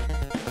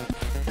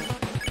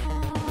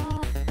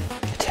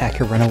 Attack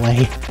or run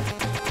away.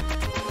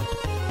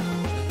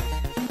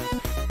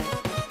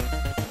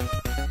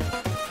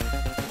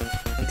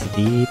 Takes a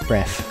deep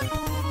breath.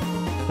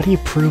 What are you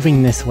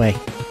proving this way?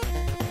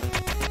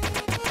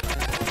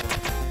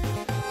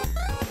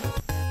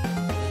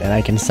 That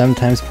I can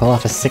sometimes pull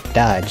off a sick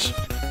dodge.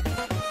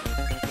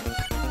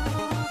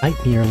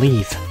 Fight me or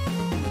leave.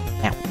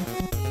 Ow.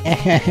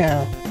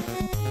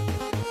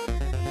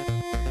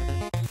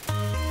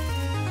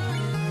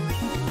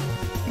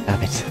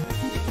 Stop it.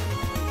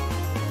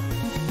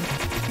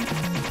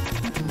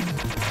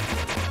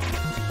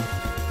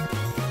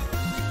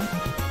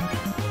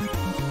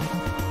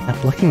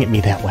 Stop looking at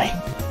me that way.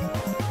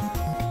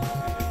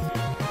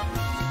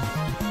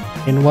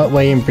 In what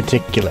way in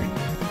particular?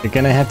 You're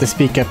gonna have to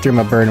speak up through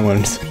my burn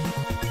wounds.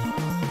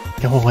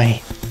 Go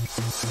away.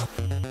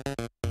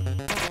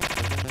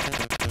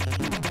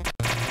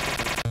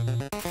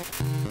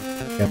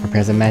 Go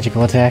prepares a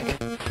magical attack.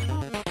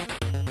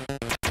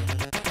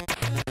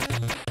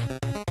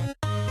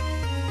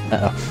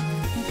 Uh-oh.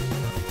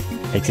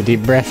 Takes a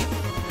deep breath.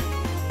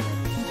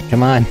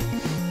 Come on.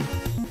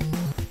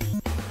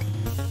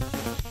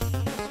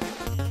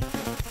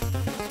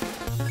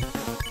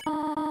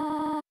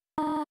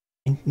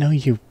 I know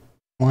you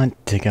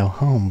want to go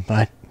home,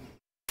 but...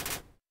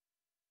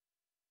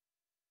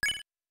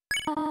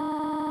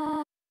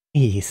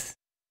 Please.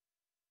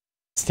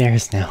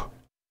 Upstairs now.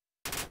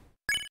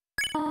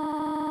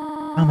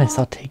 Promise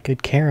I'll take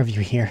good care of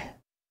you here.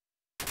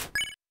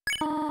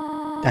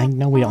 I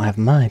know we don't have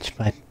much,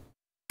 but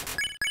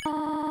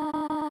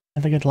I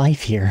have a good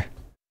life here.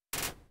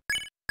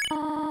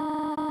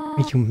 Why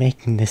are you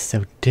making this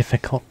so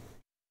difficult?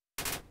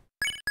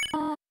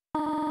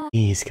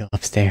 Please go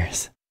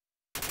upstairs.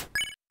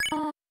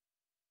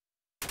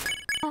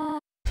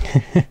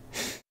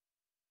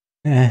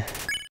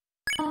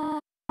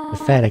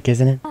 Pathetic,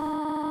 isn't it?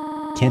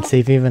 Can't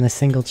save even a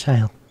single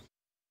child.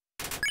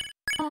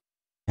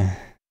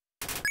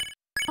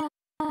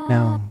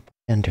 No,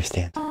 I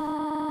understand.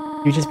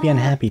 You'd just be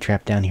unhappy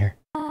trapped down here.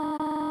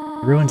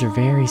 The ruins are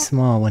very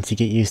small once you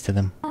get used to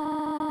them.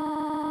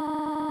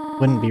 It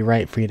wouldn't be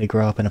right for you to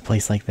grow up in a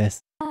place like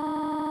this.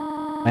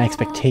 My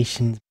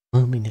expectations,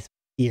 loneliness,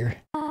 fear.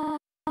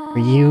 For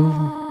you...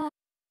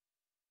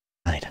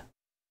 I'd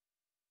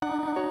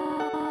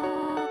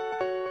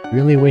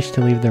really wish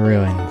to leave the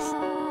ruins.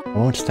 I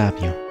won't stop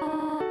you.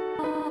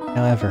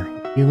 However,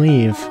 if you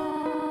leave,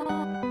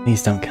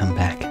 please don't come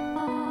back.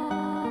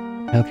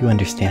 I hope you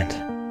understand.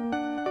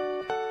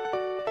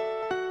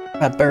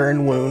 My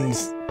burn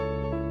wounds.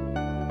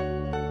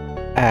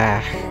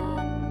 Ah.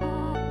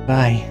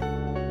 Bye.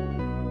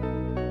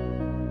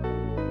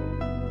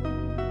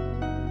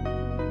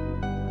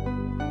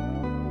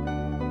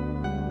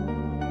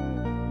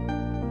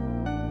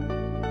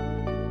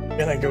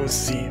 Gonna go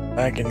see if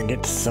I can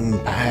get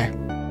some pie.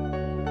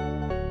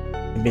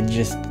 Maybe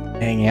just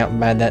hang out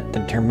by that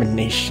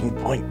determination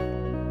point.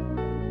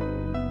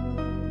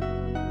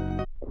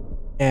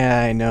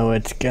 Yeah, I know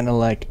it's gonna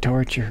like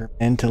torture her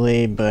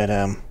mentally, but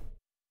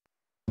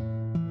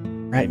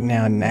right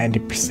now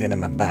 90% of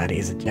my body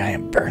is a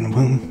giant burn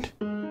wound.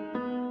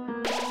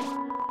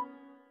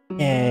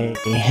 Yay.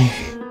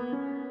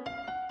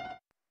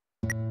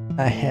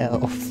 My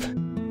health.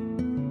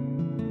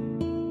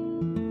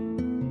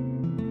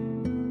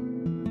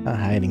 Not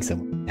hiding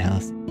somewhere in the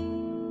house.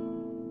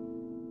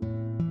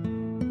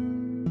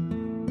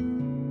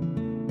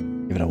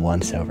 Give it a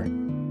once over.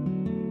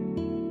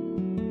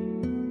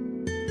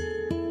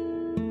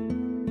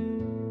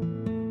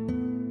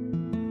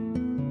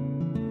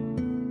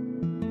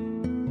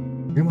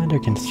 Room under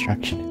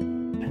construction.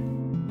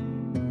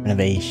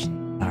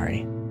 Renovation,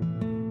 sorry.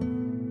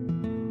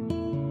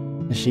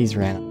 She's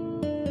ran.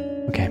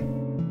 Okay.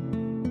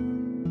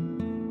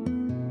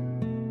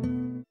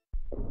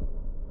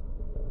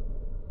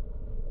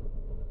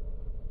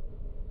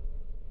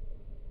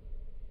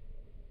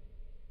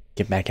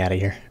 Get back out of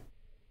here.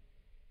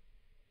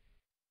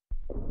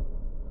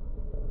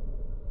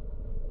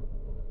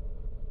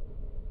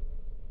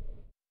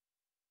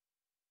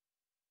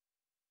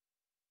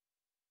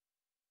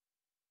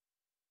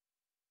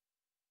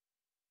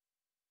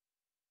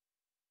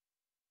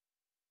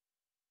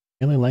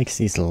 Really likes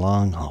these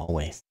long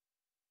hallways.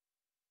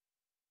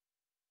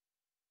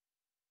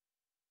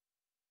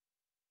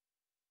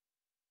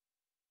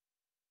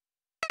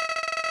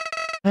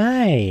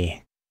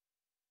 Hi!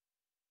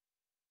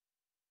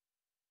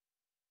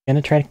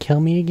 Gonna try to kill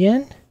me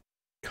again?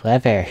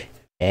 Clever.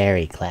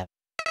 Very clever.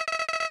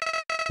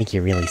 Think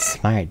you're really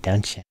smart,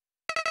 don't you?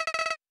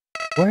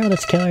 World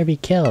is kill or be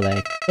killed.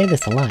 I say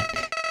this a lot.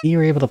 You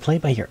were able to play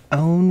by your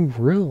own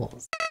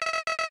rules.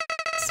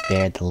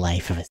 Spared the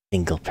life of a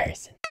single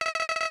person.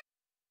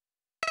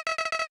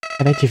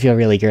 I bet you feel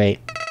really great.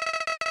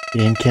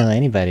 You didn't kill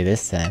anybody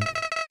this time.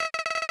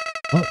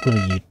 What will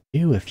you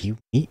do if you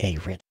meet a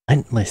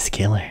relentless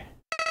killer?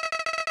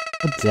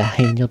 You'll die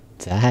and you'll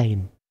die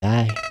and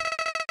die.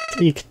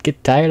 Till you could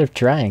get tired of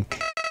trying. What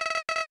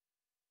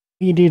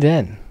do you do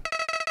then?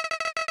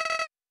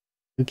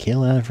 You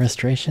kill out of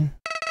frustration?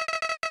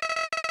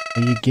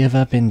 Or you give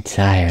up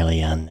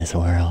entirely on this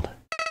world?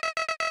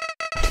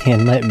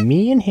 And let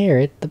me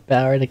inherit the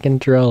power to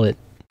control it.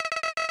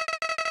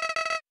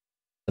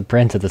 The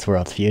prince of this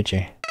world's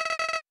future.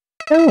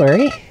 Don't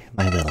worry,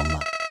 my little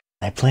mom.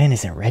 My plan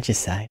isn't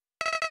regicide.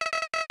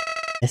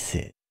 This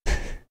is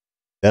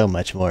so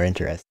much more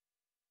interesting.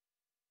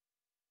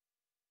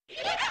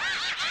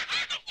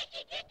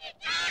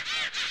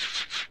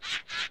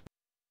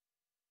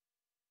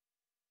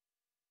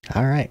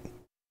 Alright.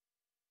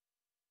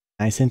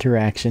 Nice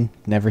interaction.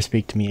 Never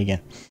speak to me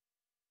again.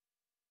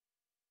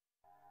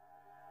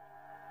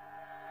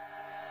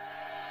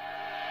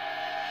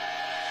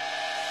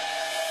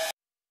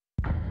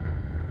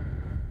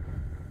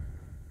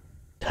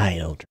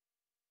 Title.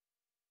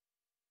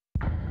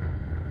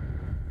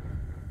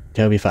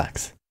 Toby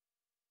Fox.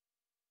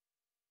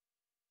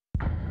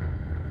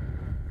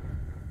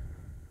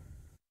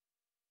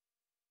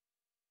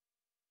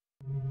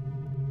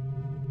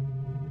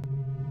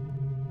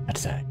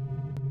 Outside.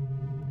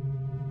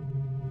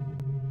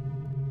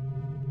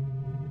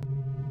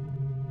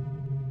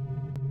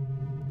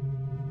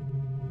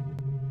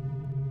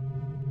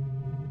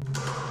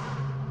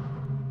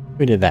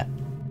 Who did that?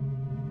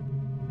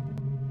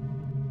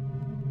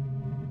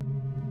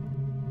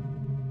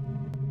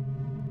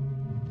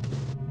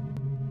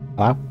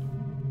 Hello?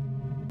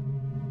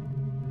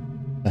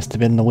 Must have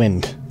been the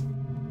wind.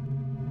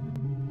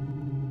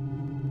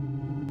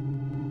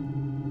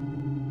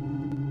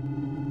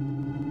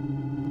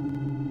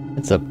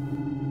 It's a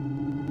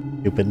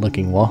Stupid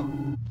looking wall.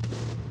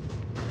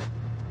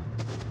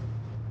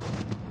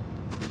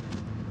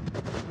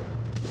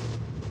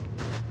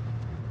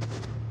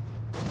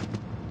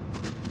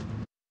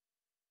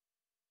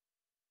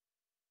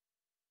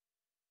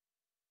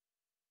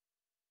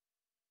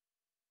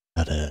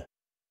 Gotta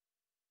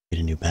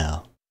get a new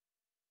pal.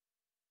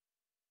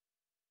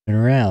 Turn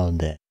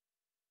around and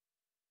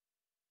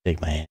take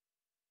my hand.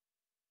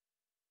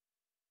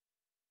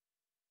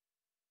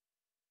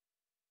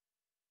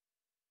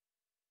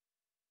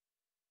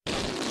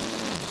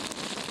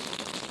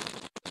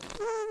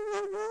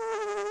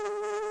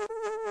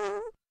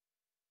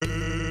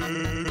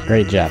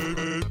 Great job.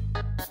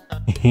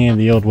 And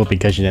the old whoopee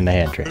cushion in the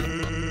hand trick.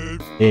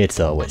 It's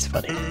always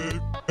funny.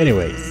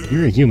 Anyways,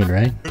 you're a human,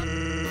 right?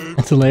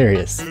 That's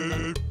hilarious.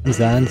 I'm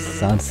Zan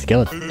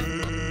Skeleton.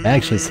 I'm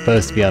actually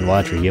supposed to be on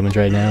watch for humans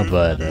right now,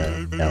 but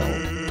no.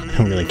 I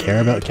don't really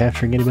care about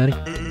capturing anybody.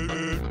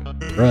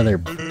 Brother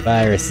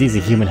Virus, he's a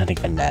human hunting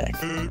fanatic.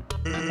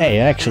 Hey,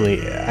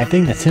 actually, I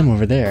think that's him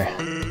over there.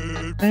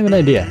 I have an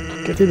idea.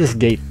 Go through this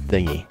gate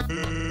thingy.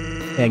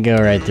 Can't go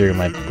right through,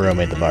 my bro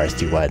made the bars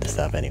too wide to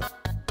stop anyway.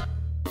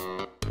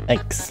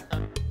 Thanks.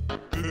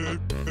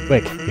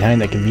 Quick,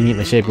 behind that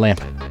conveniently shaped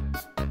lamp.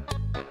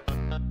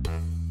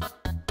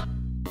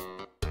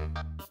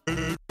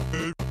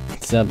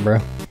 What's up, bro?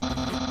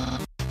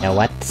 Now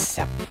what's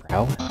up,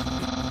 bro?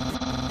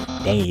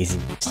 Days,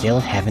 you still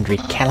haven't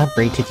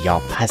recalibrated your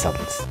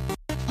puzzles.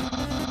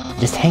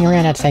 Just hang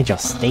around outside your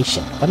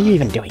station. What are you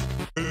even doing?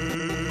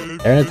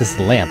 Staring at this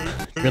lamp.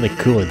 It's really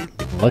cool.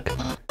 Look.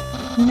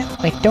 No,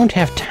 I don't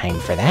have time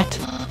for that.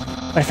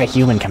 What if a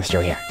human comes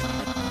through here?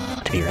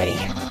 To be ready.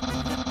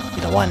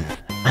 Be the one.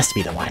 Must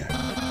be the one.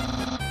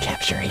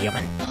 Capture a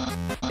human.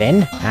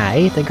 Then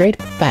I, the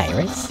great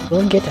virus,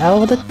 will get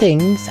all the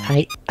things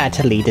I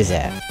utterly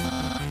deserve.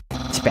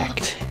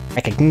 Respect.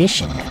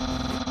 Recognition.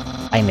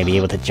 I may be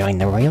able to join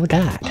the Royal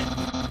Guard.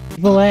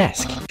 People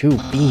ask to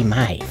be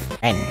my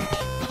friend.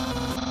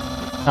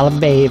 I'll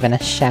bathe in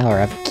a shower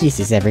of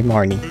kisses every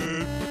morning.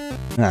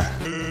 Huh.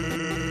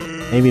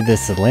 Maybe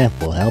this lamp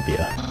will help you.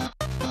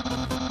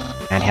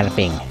 Not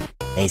helping.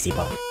 Lazy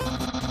boy.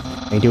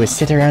 All you do is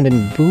sit around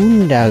and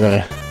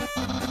boondoggle.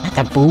 Not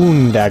the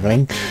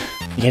boondoggling.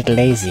 You get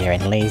lazier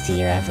and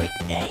lazier every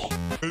day.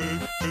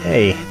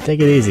 Hey, take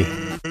it easy.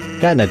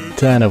 Gotten a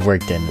ton of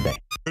work done today.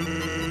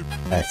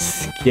 A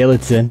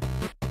skeleton.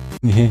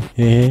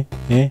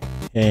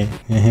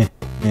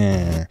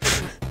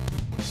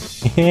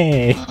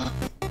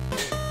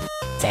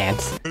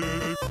 Sans.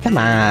 Come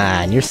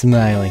on, you're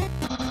smiling.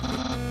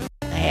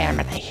 I am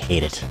and I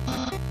hate it.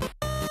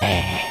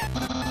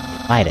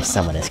 Why does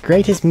someone as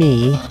great as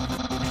me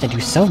have to do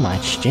so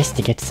much just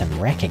to get some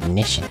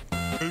recognition?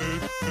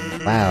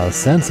 Wow,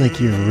 sounds like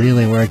you're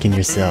really working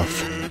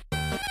yourself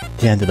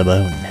down to the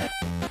bone.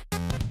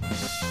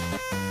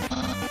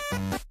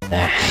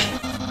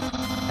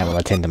 I will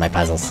attend to my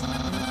puzzles.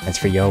 As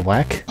for your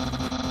work,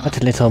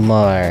 put a little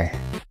more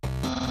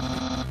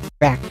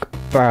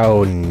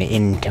backbone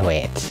into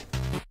it.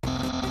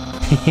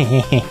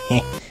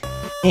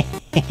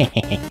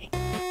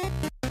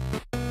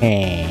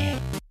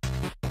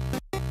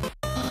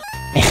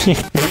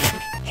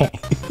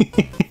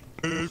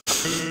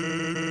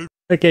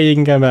 Okay, you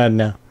can come out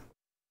now.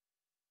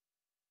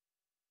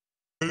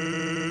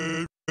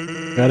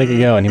 Gotta get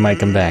going, he might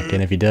come back,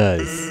 and if he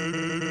does,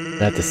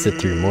 I have to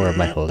sit through more of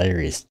my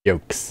hilarious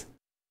jokes.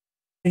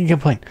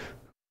 Good point.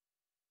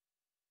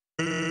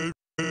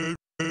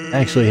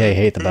 Actually, hey,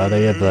 hate to bother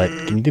you, but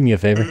can you do me a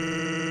favor?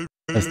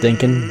 I was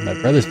thinking, my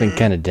brother's been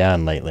kinda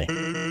down lately.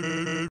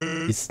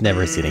 He's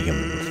never seen a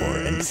human before,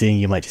 and seeing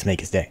you might just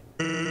make his day.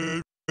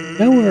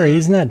 Don't worry,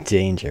 he's not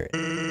dangerous.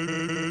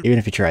 Even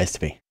if he tries to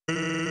be.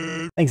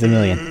 Thanks a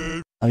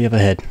million. I'll be up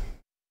ahead.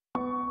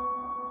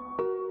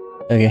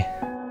 Okay.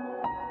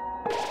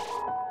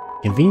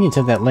 Convenience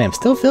of that lamp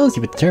still fills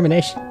you with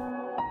determination.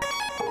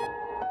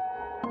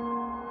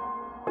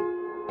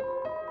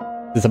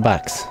 There's a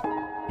box.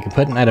 You can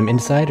put an item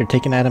inside or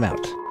take an item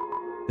out.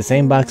 The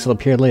same box will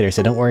appear later,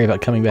 so don't worry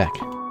about coming back.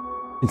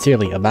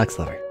 Sincerely, a box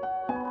lover.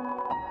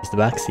 Use the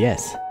box?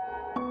 Yes.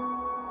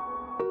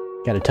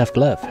 Got a tough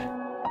glove.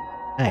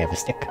 I have a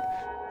stick.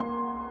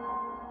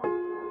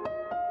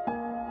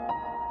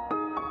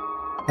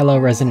 Hello,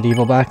 Resident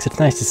Evil box. It's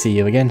nice to see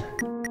you again.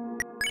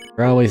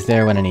 You're always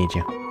there when I need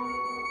you.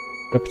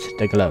 Whooped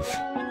the glove.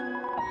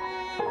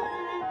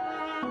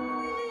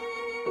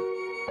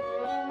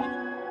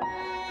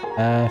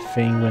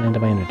 Thing went into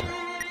my inventory.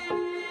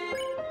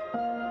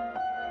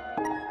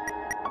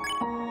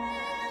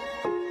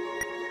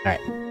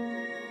 Alright.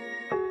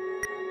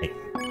 Hey.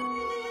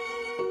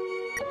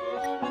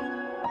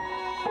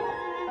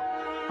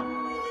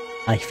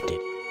 Knife did.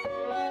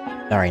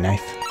 Sorry,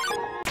 knife.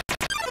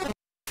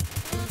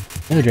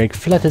 No, Drake,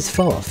 flutters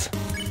forth.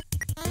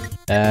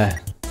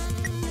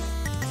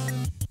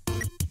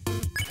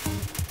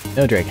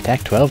 No, Drake,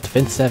 attack 12,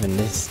 defense 7.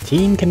 This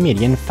teen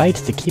comedian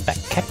fights to keep a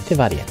captive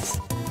audience.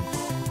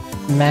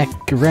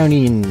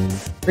 Macaroni and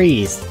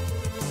freeze.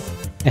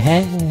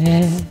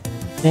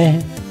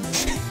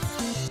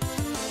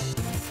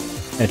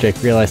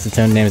 Arik realized its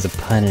own name is a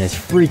pun and is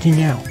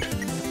freaking out.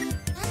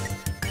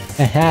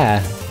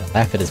 Haha,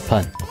 laugh at his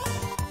pun.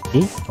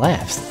 He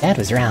laughs. That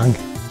was wrong.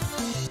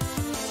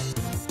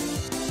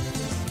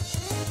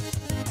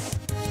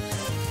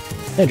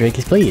 Arik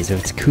is pleased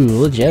with its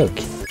cool joke.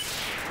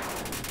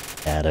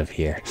 Out of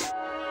here.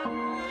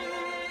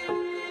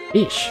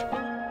 Fish.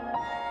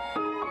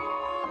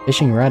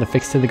 Fishing rod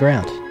affixed to the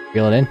ground.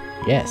 Reel it in?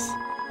 Yes.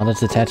 All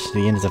that's attached to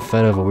the end is a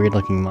photo of a weird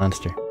looking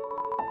monster.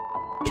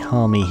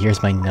 Call me,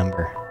 here's my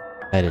number.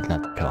 Decided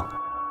not to call.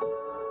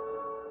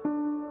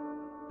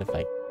 If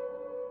I...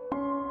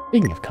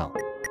 Speaking of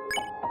calling.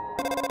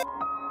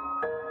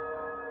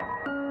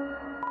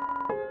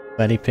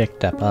 Buddy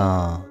picked up,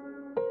 aww.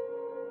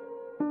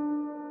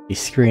 He's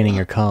screening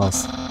your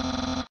calls.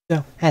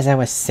 So, as I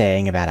was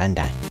saying about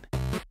Undyne.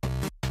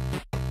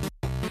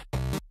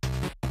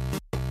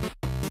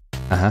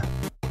 Uh-huh.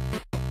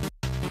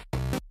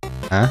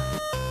 Huh?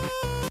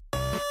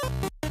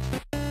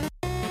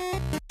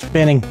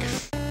 Spinning.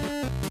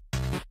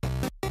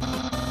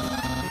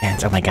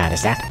 And oh my god,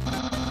 is that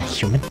a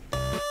human?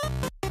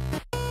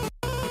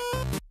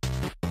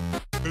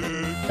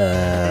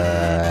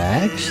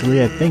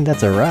 Actually, I think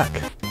that's a rock.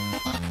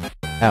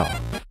 Ow.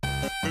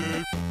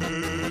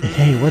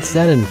 Hey, what's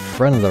that in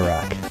front of the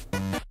rock?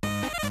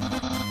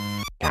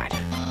 God.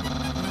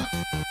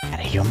 Is that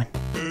a human?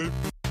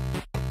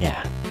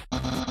 Yeah.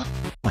 Oh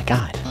my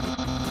god.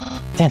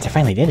 Dance, I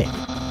finally did it.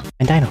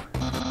 And Dino,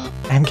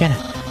 I'm gonna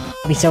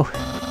be so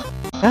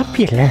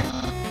popular.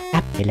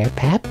 Popular.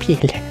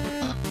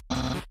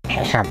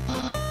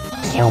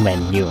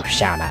 Human, you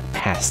shall not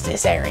pass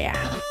this area.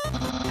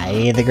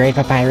 I, the Great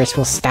Papyrus,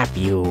 will stop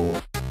you.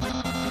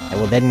 I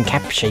will then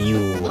capture you.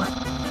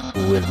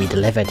 You will be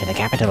delivered to the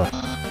capital.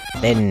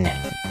 Then,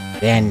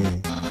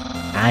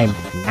 I'm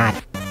not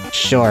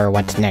sure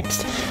what's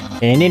next.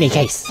 In any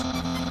case,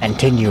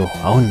 continue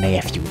only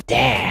if you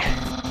dare.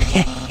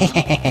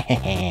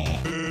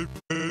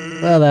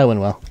 Well, that went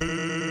well.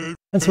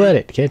 That's what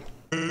it, kid.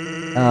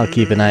 I'll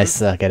keep an eye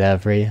socket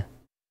out for you.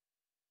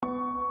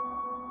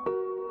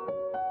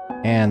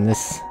 And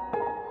this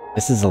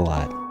is a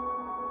lot.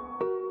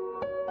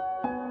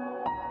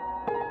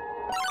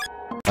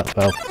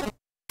 Uh-oh.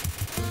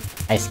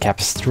 Ice Cap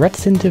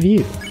struts into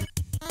view.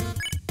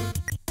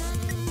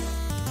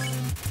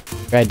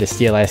 Tried to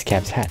steal Ice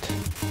Cap's hat.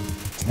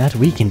 It's not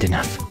weakened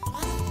enough.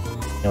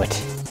 No,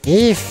 it.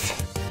 If...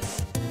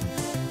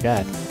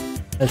 God,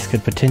 this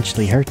could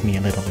potentially hurt me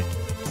a little bit.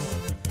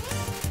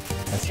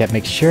 Ice Cap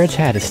makes sure its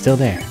hat is still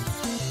there.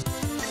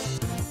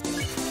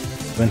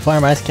 To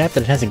inform Ice Cap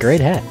that it has a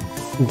great hat.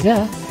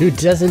 Yeah, who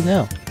doesn't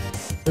know?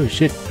 Oh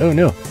shit, oh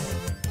no.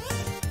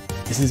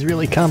 This is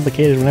really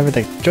complicated whenever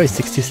the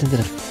joystick's too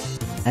sensitive.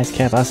 Ice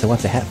Cap also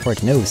wants a hat for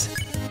its nose.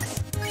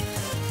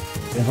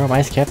 To inform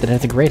Ice Cap that it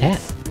has a great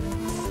hat.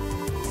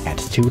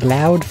 That's too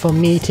loud for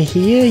me to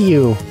hear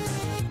you.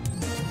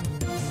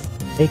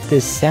 Take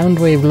this sound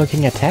wave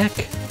looking attack.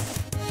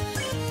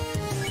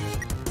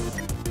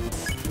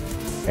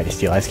 Try to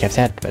steal Ice Cap's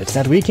hat, but it's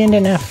not weakened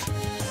enough.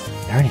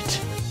 Darn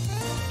it.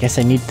 Guess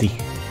I need the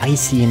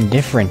icy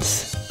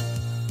indifference.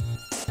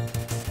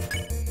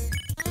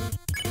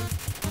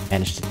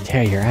 Managed to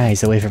tear your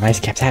eyes away from Ice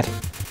Cap's hat.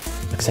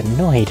 Looks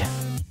annoyed.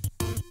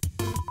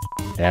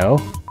 Hello?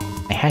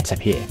 My hat's up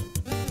here.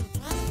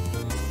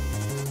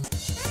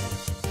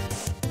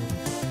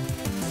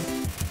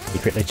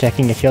 Secretly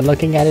checking if you're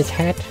looking at his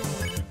hat.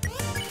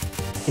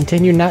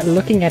 Continue not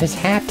looking at his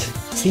hat.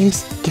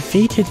 Seems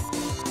defeated.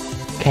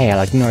 Okay,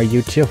 I'll ignore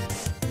you too.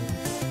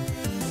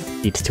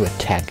 Needs to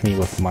attack me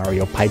with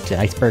Mario pipes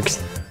and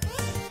icebergs.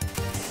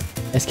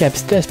 Ice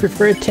Cap's desperate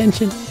for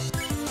attention.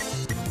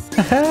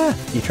 Haha!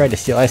 You tried to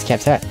steal Ice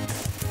Cap's hat.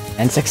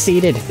 And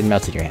succeeded! It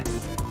melted your hand.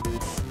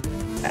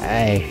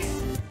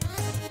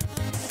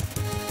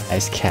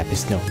 Ice Cap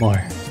is no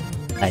more.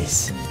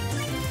 Ice.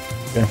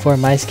 To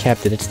inform Ice Cap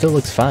that it still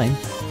looks fine.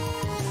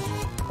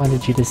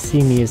 Wanted you to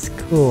see me as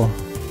cool.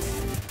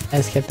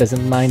 Ice Cap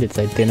doesn't mind its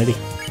identity.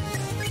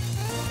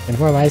 To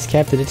inform Ice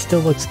Cap that it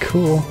still looks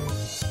cool.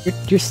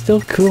 You're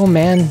still cool,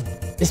 man.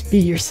 Just be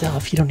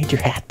yourself. You don't need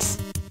your hats.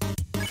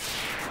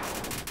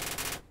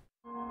 If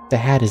the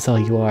hat is all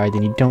you are,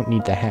 then you don't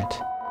need the hat.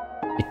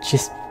 It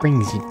just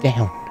brings you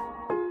down.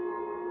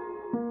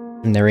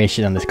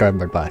 Narration on this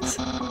cardboard box.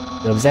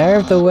 You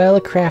observe the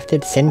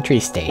well-crafted sentry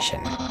station.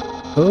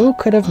 Who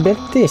could have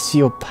built this,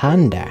 you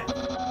ponder?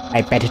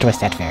 I bet it was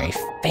that very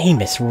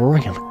famous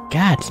royal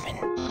guardsman.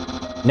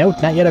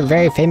 Note, not yet a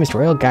very famous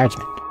royal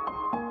guardsman.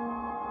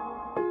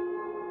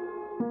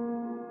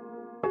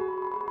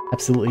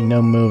 Absolutely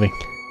no moving.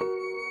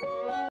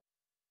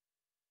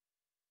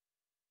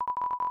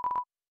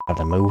 How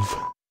to move.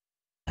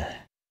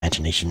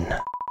 Imagination.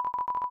 I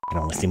can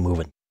only see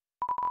moving.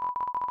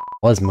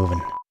 Was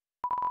moving.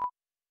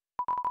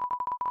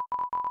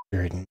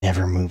 Sure, it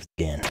never moves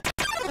again.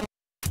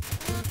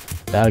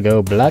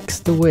 Dalgo blocks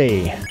the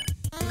way.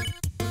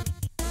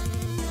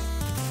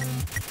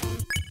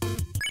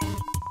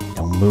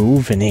 Don't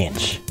move an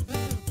inch.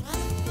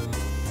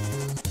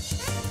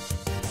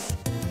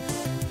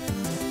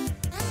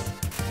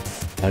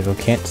 Doggo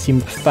can't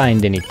seem to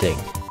find anything.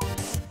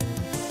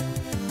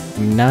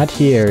 I'm not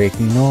here,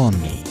 ignore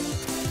me.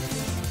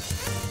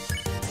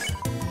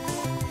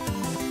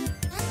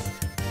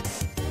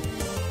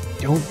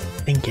 Don't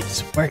think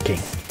it's working.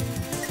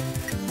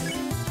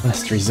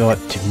 Must resort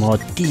to more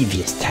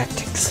devious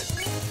tactics.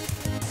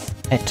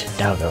 Pet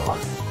Doggo.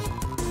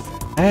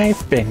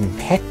 I've been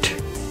pet.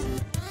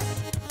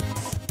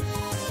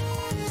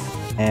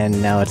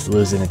 And now it's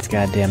losing its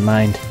goddamn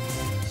mind.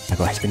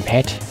 Doggo has been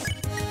pet.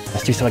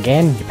 Let's do so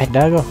again, you pet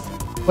Doggo.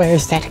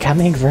 Where's that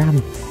coming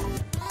from?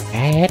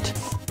 Pet.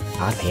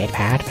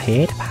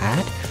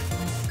 Pat.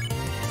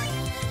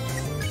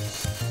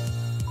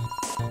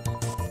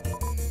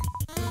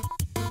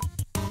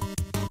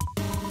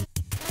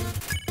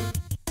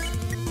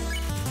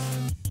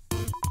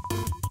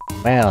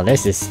 Well,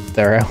 this is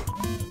thorough.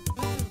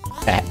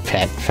 Pet.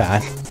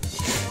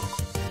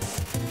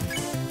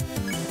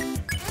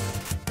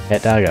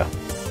 Pet Doggo.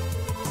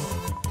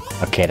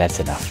 Okay, that's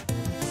enough.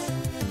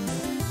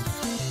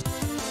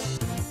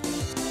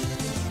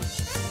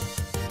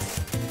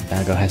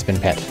 Doggo has been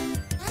pet.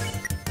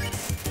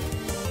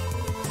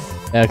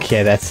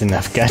 Okay, that's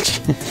enough,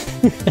 gotcha.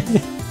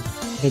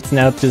 It's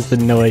now just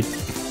annoyed.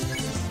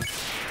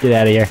 Get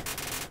out of here.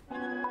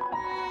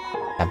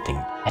 Something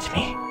at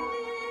me.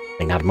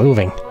 They're not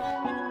moving.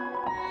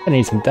 I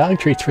need some dog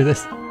treats for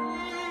this.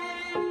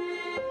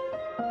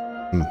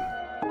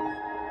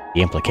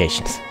 The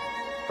implications.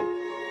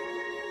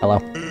 Hello.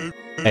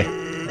 Hey,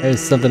 there's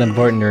something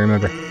important to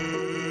remember.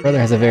 Brother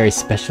has a very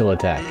special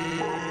attack.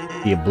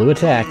 Be a blue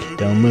attack,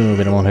 don't move,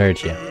 and it won't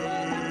hurt you.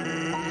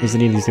 Here's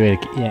an easy way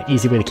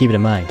to keep it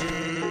in mind.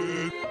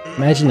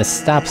 Imagine a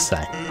stop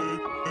sign.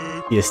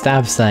 See a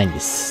stop sign, you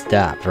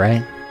stop,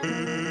 right?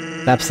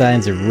 Stop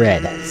signs are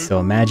red, so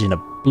imagine a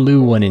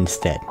blue one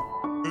instead.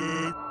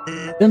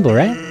 Simple,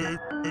 right?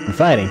 In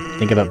fighting,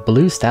 think about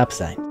blue stop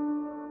sign.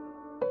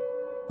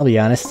 I'll be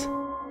honest.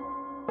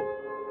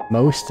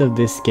 Most of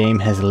this game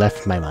has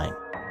left my mind.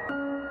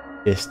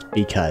 Just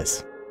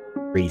because.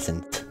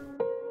 Reasons.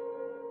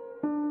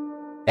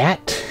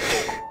 That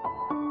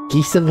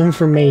piece of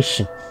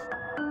information,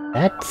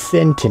 that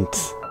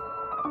sentence,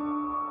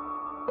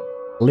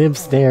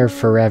 lives there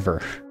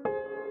forever.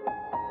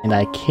 And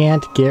I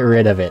can't get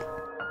rid of it.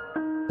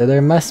 So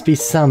there must be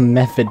some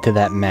method to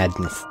that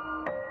madness.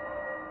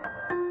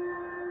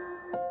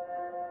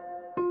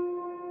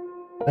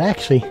 But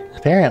actually,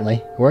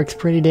 apparently, works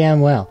pretty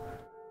damn well.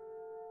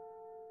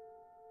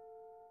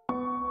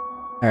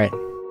 Alright.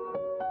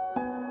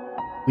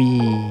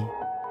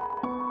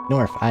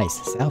 North ice,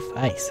 south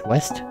ice,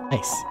 west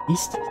ice,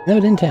 east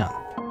snowed in town.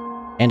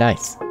 And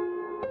ice.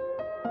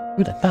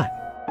 Who'd have thought?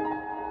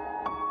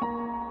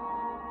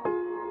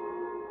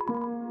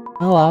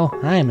 Hello,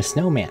 I am a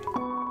snowman.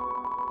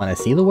 Want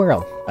to see the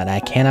world, but I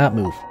cannot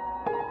move.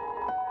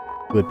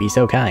 You would be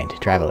so kind,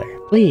 traveler.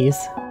 Please,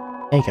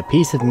 take a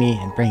piece of me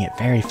and bring it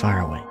very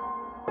far away.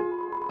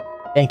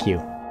 Thank you.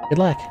 Good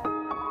luck.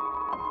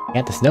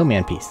 Got the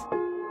snowman piece.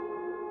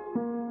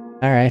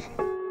 Alright.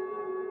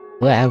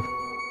 Wow.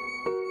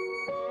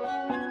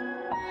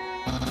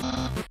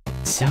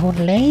 So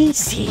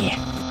lazy.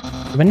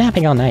 You've been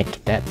napping all night.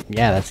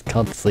 Yeah, that's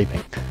called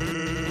sleeping.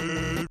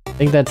 I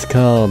think that's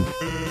called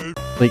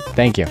sleep.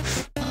 Thank you.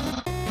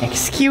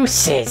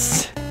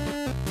 Excuses!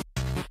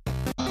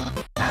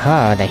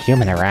 Oh, the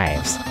human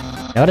arrives.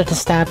 In order to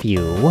stop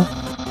you,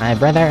 my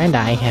brother and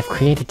I have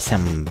created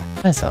some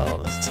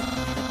puzzles.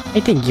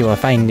 I think you will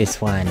find this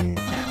one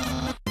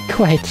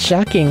quite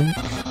shocking.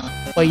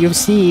 Well, you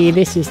see,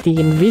 this is the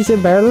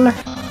invisible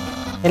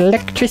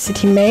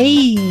electricity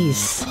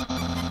maze.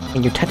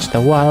 When you touch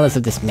the walls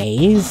of this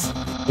maze,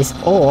 this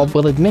orb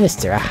will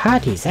administer a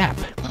hearty zap.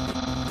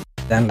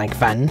 Sound like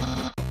fun?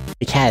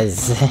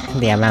 Because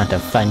the amount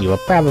of fun you will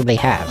probably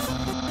have.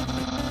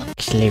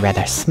 Actually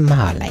rather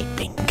small, I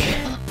think.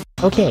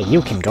 Okay,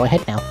 you can go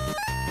ahead now.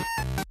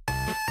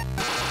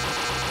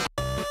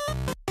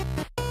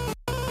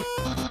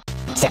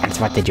 Sans,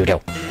 what did you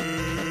do?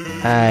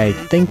 I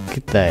think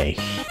the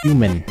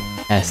human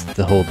has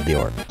to hold the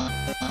orb.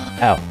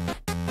 Oh,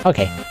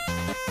 okay.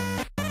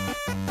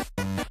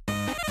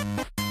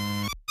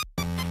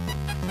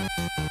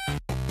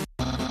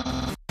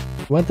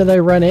 What did I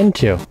run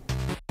into?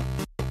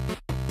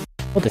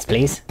 Hold this,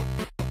 please.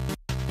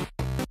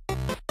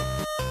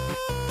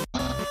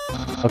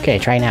 Okay,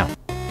 try now.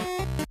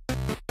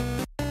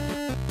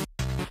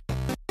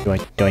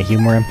 Do I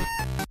humor him?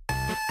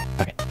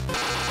 Okay.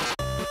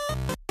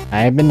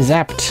 I've been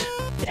zapped.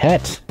 It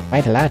hurt.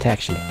 Quite a lot,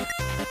 actually.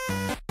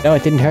 No,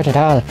 it didn't hurt at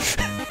all.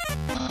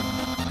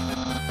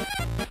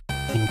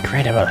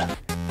 Incredible.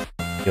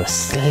 You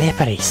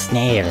slippery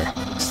snail.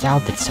 You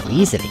solved it so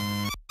easily.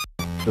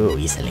 Too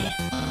easily.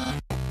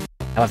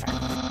 However,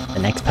 the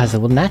next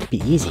puzzle will not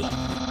be easy.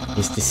 It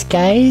is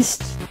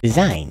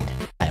designed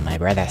by my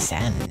brother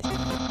Sand.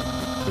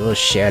 You will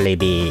surely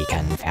be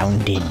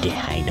confounded.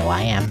 I know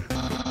I am.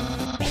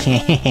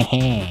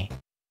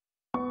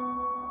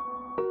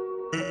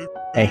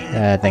 Hey,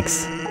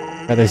 thanks.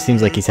 Brother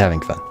seems like he's having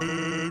fun.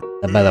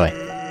 By the way,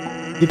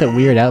 see that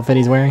weird outfit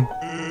he's wearing?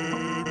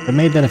 I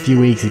made that a few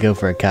weeks ago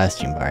for a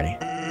costume party.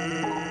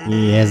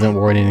 He hasn't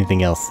worn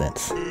anything else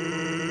since.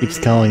 Keeps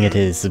calling it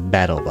his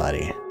battle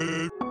body.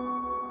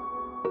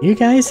 You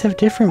guys have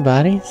different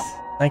bodies?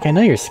 Like, I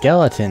know you're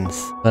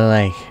skeletons, but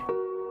like...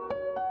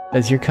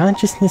 Does your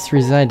consciousness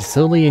reside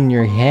solely in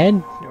your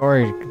head?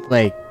 Or,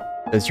 like,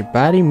 does your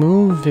body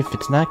move if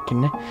it's not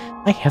connected?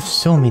 I have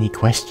so many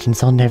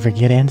questions I'll never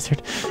get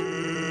answered.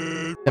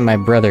 And my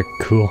brother,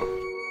 cool.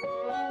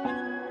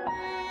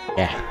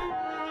 Yeah.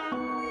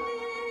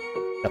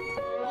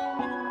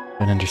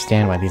 Don't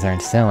understand why these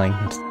aren't selling.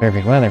 It's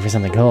perfect weather for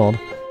something cold.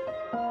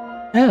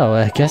 Oh,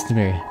 a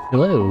customer.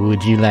 Hello,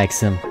 would you like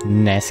some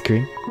nice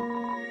cream?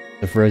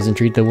 A frozen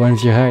treat that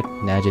warms your heart,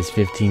 not just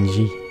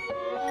 15G.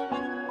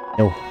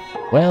 Oh,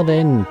 well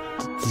then,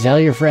 tell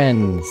your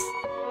friends.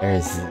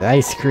 There's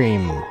ice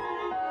cream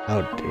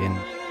out in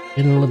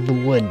the middle of the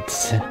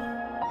woods.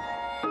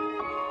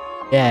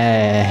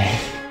 Yeah,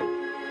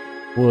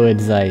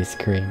 woods ice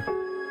cream.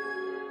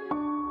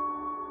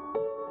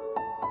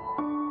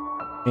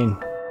 I mean,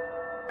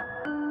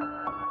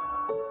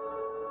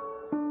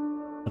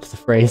 what's the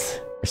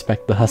phrase?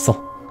 Respect the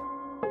hustle.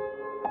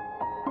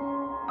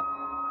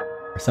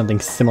 Or something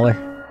similar.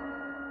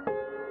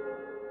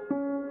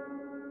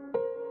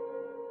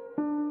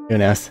 Who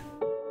knows?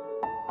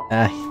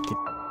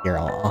 You're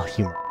all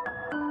humor.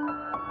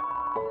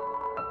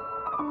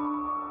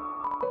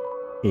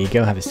 Here you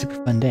go, have a super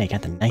fun day.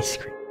 Got the nice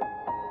cream.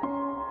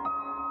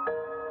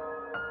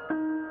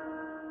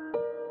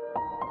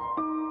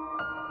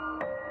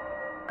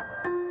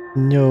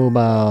 No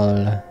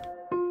ball.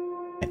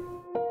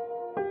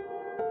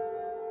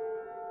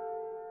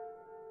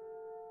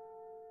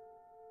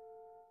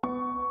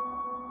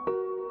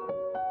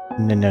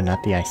 No,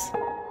 not the ice.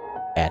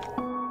 Bad.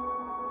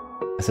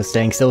 So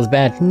staying still is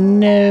bad.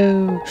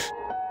 No.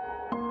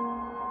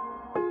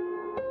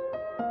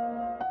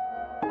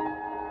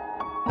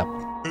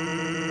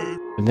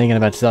 Oh. Been thinking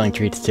about selling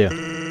treats too.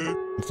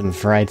 And some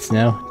fried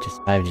snow,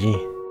 just 5G.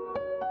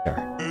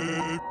 Sure.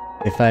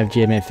 If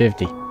 5G, I meant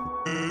 50.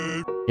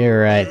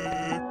 You're right.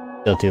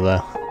 Still too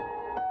low.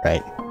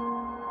 Right.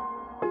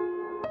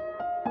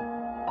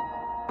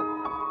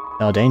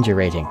 No danger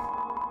rating.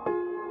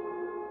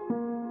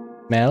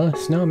 Smell,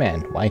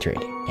 snowman, white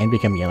rating, and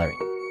become yellow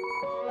rating.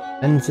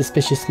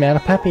 Unsuspicious smell,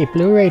 puppy,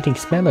 blue rating,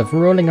 smell of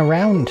rolling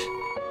around.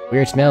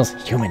 Weird smells,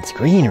 humans,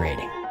 green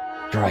rating.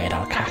 Destroy at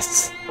all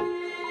costs.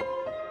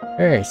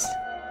 Hers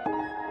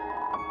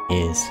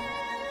is...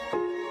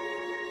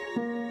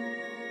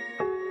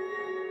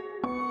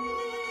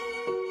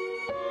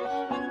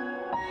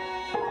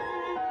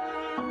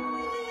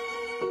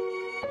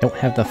 Don't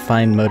have the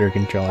fine motor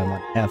control I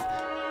want to have.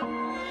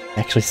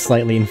 Actually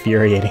slightly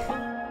infuriating.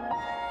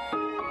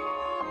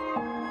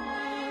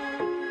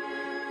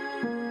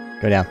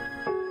 Go down.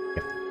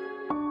 Go.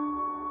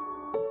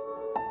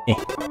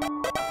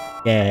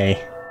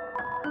 Yay.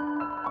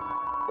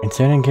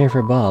 Insert and care for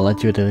a ball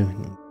lets you to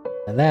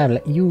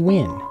that you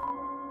win.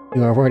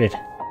 You are awarded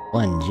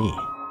 1G.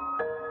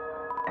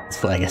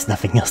 So I guess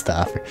nothing else to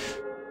offer.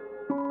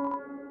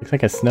 Looks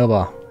like a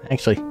snowball.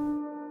 Actually,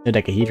 a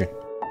dodecahedron.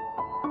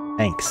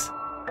 Thanks.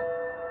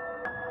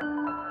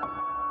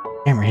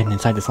 Camera hidden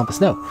inside this lump of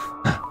snow.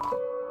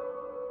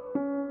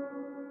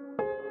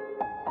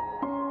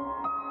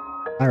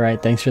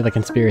 Alright, thanks for the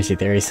conspiracy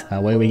theories.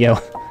 Away we go.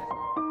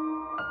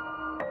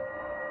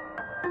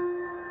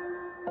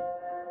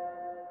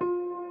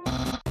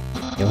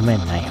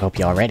 Human, I hope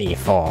you're ready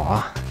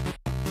for...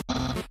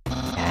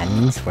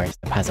 And where's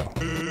the puzzle?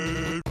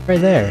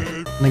 Right there,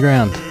 on the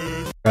ground.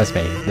 Trust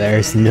me,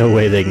 there's no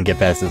way they can get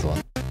past this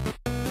one.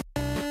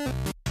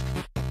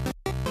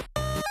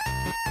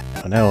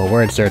 Oh no, a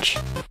word search.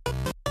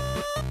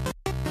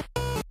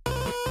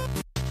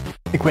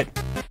 I quit.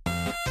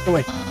 Go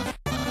away.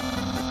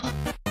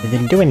 They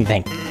didn't do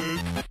anything.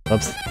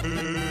 Whoops.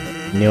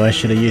 Knew I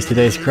should have used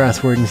today's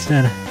crossword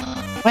instead.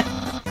 What?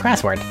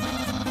 Crossword?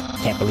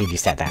 Can't believe you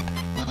said that.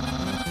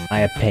 My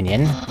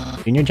opinion,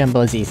 Junior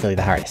Jumbo is easily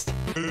the hardest.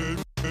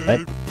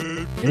 What?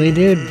 Really,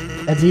 dude?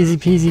 That's easy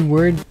peasy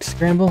word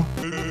scramble?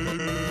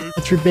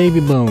 What's for baby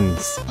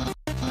bones?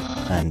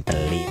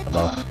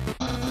 Unbelievable.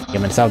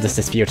 Human, solve this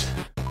dispute.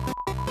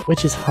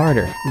 Which is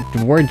harder?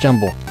 Word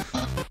jumble.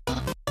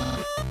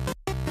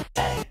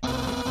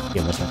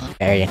 Humans are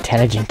very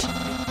intelligent.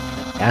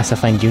 I also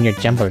find Junior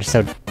Jumbo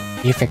so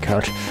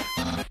difficult.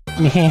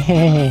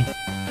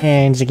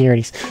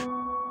 Insecurities.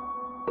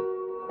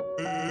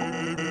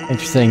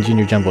 Thanks for saying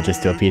Junior Jumbo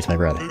just to appease my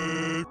brother.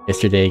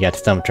 Yesterday he got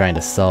stumped trying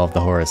to solve the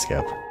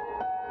horoscope.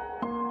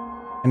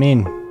 I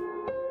mean,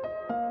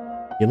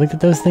 you look at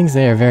those things,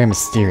 they are very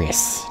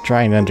mysterious.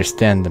 Trying to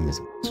understand them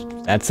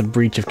that's a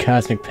breach of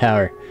cosmic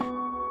power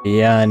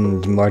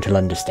beyond mortal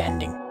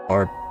understanding.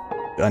 Or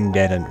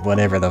undead and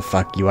whatever the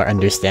fuck you are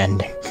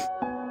understanding.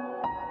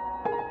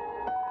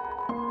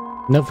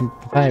 Note from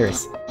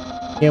Papyrus.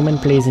 Human,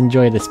 please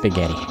enjoy the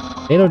spaghetti.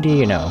 Little do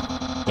you know,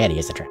 spaghetti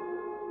is a trap.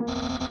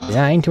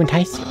 Designed to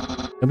entice you.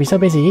 You'll be so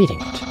busy eating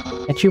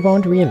it that you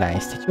won't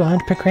realize that you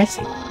aren't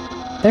progressing.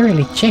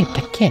 Thoroughly shaped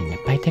akin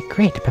by the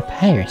great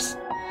Papyrus.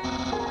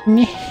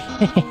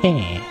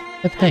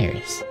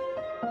 Papyrus.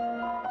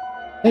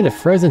 Made of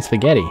frozen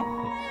spaghetti.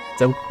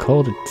 So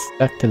cold it's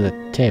stuck to the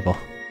table.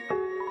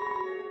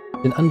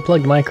 An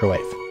unplugged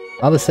microwave.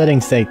 All the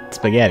settings say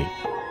spaghetti.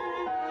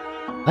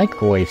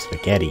 Microwave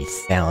spaghetti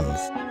sounds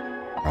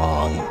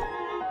wrong.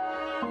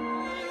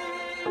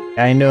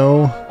 I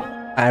know.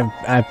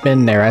 I've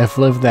been there. I've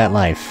lived that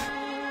life.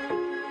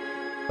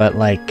 But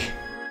like,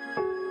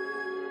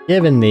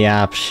 given the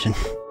option,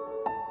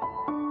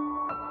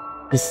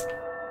 just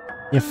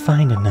you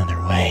find another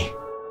way.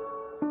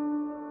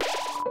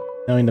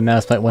 Knowing the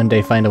mouse might one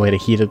day find a way to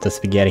heat up the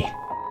spaghetti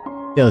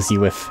fills you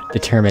with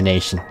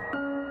determination.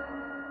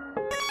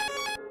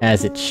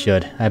 As it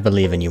should. I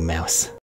believe in you, mouse.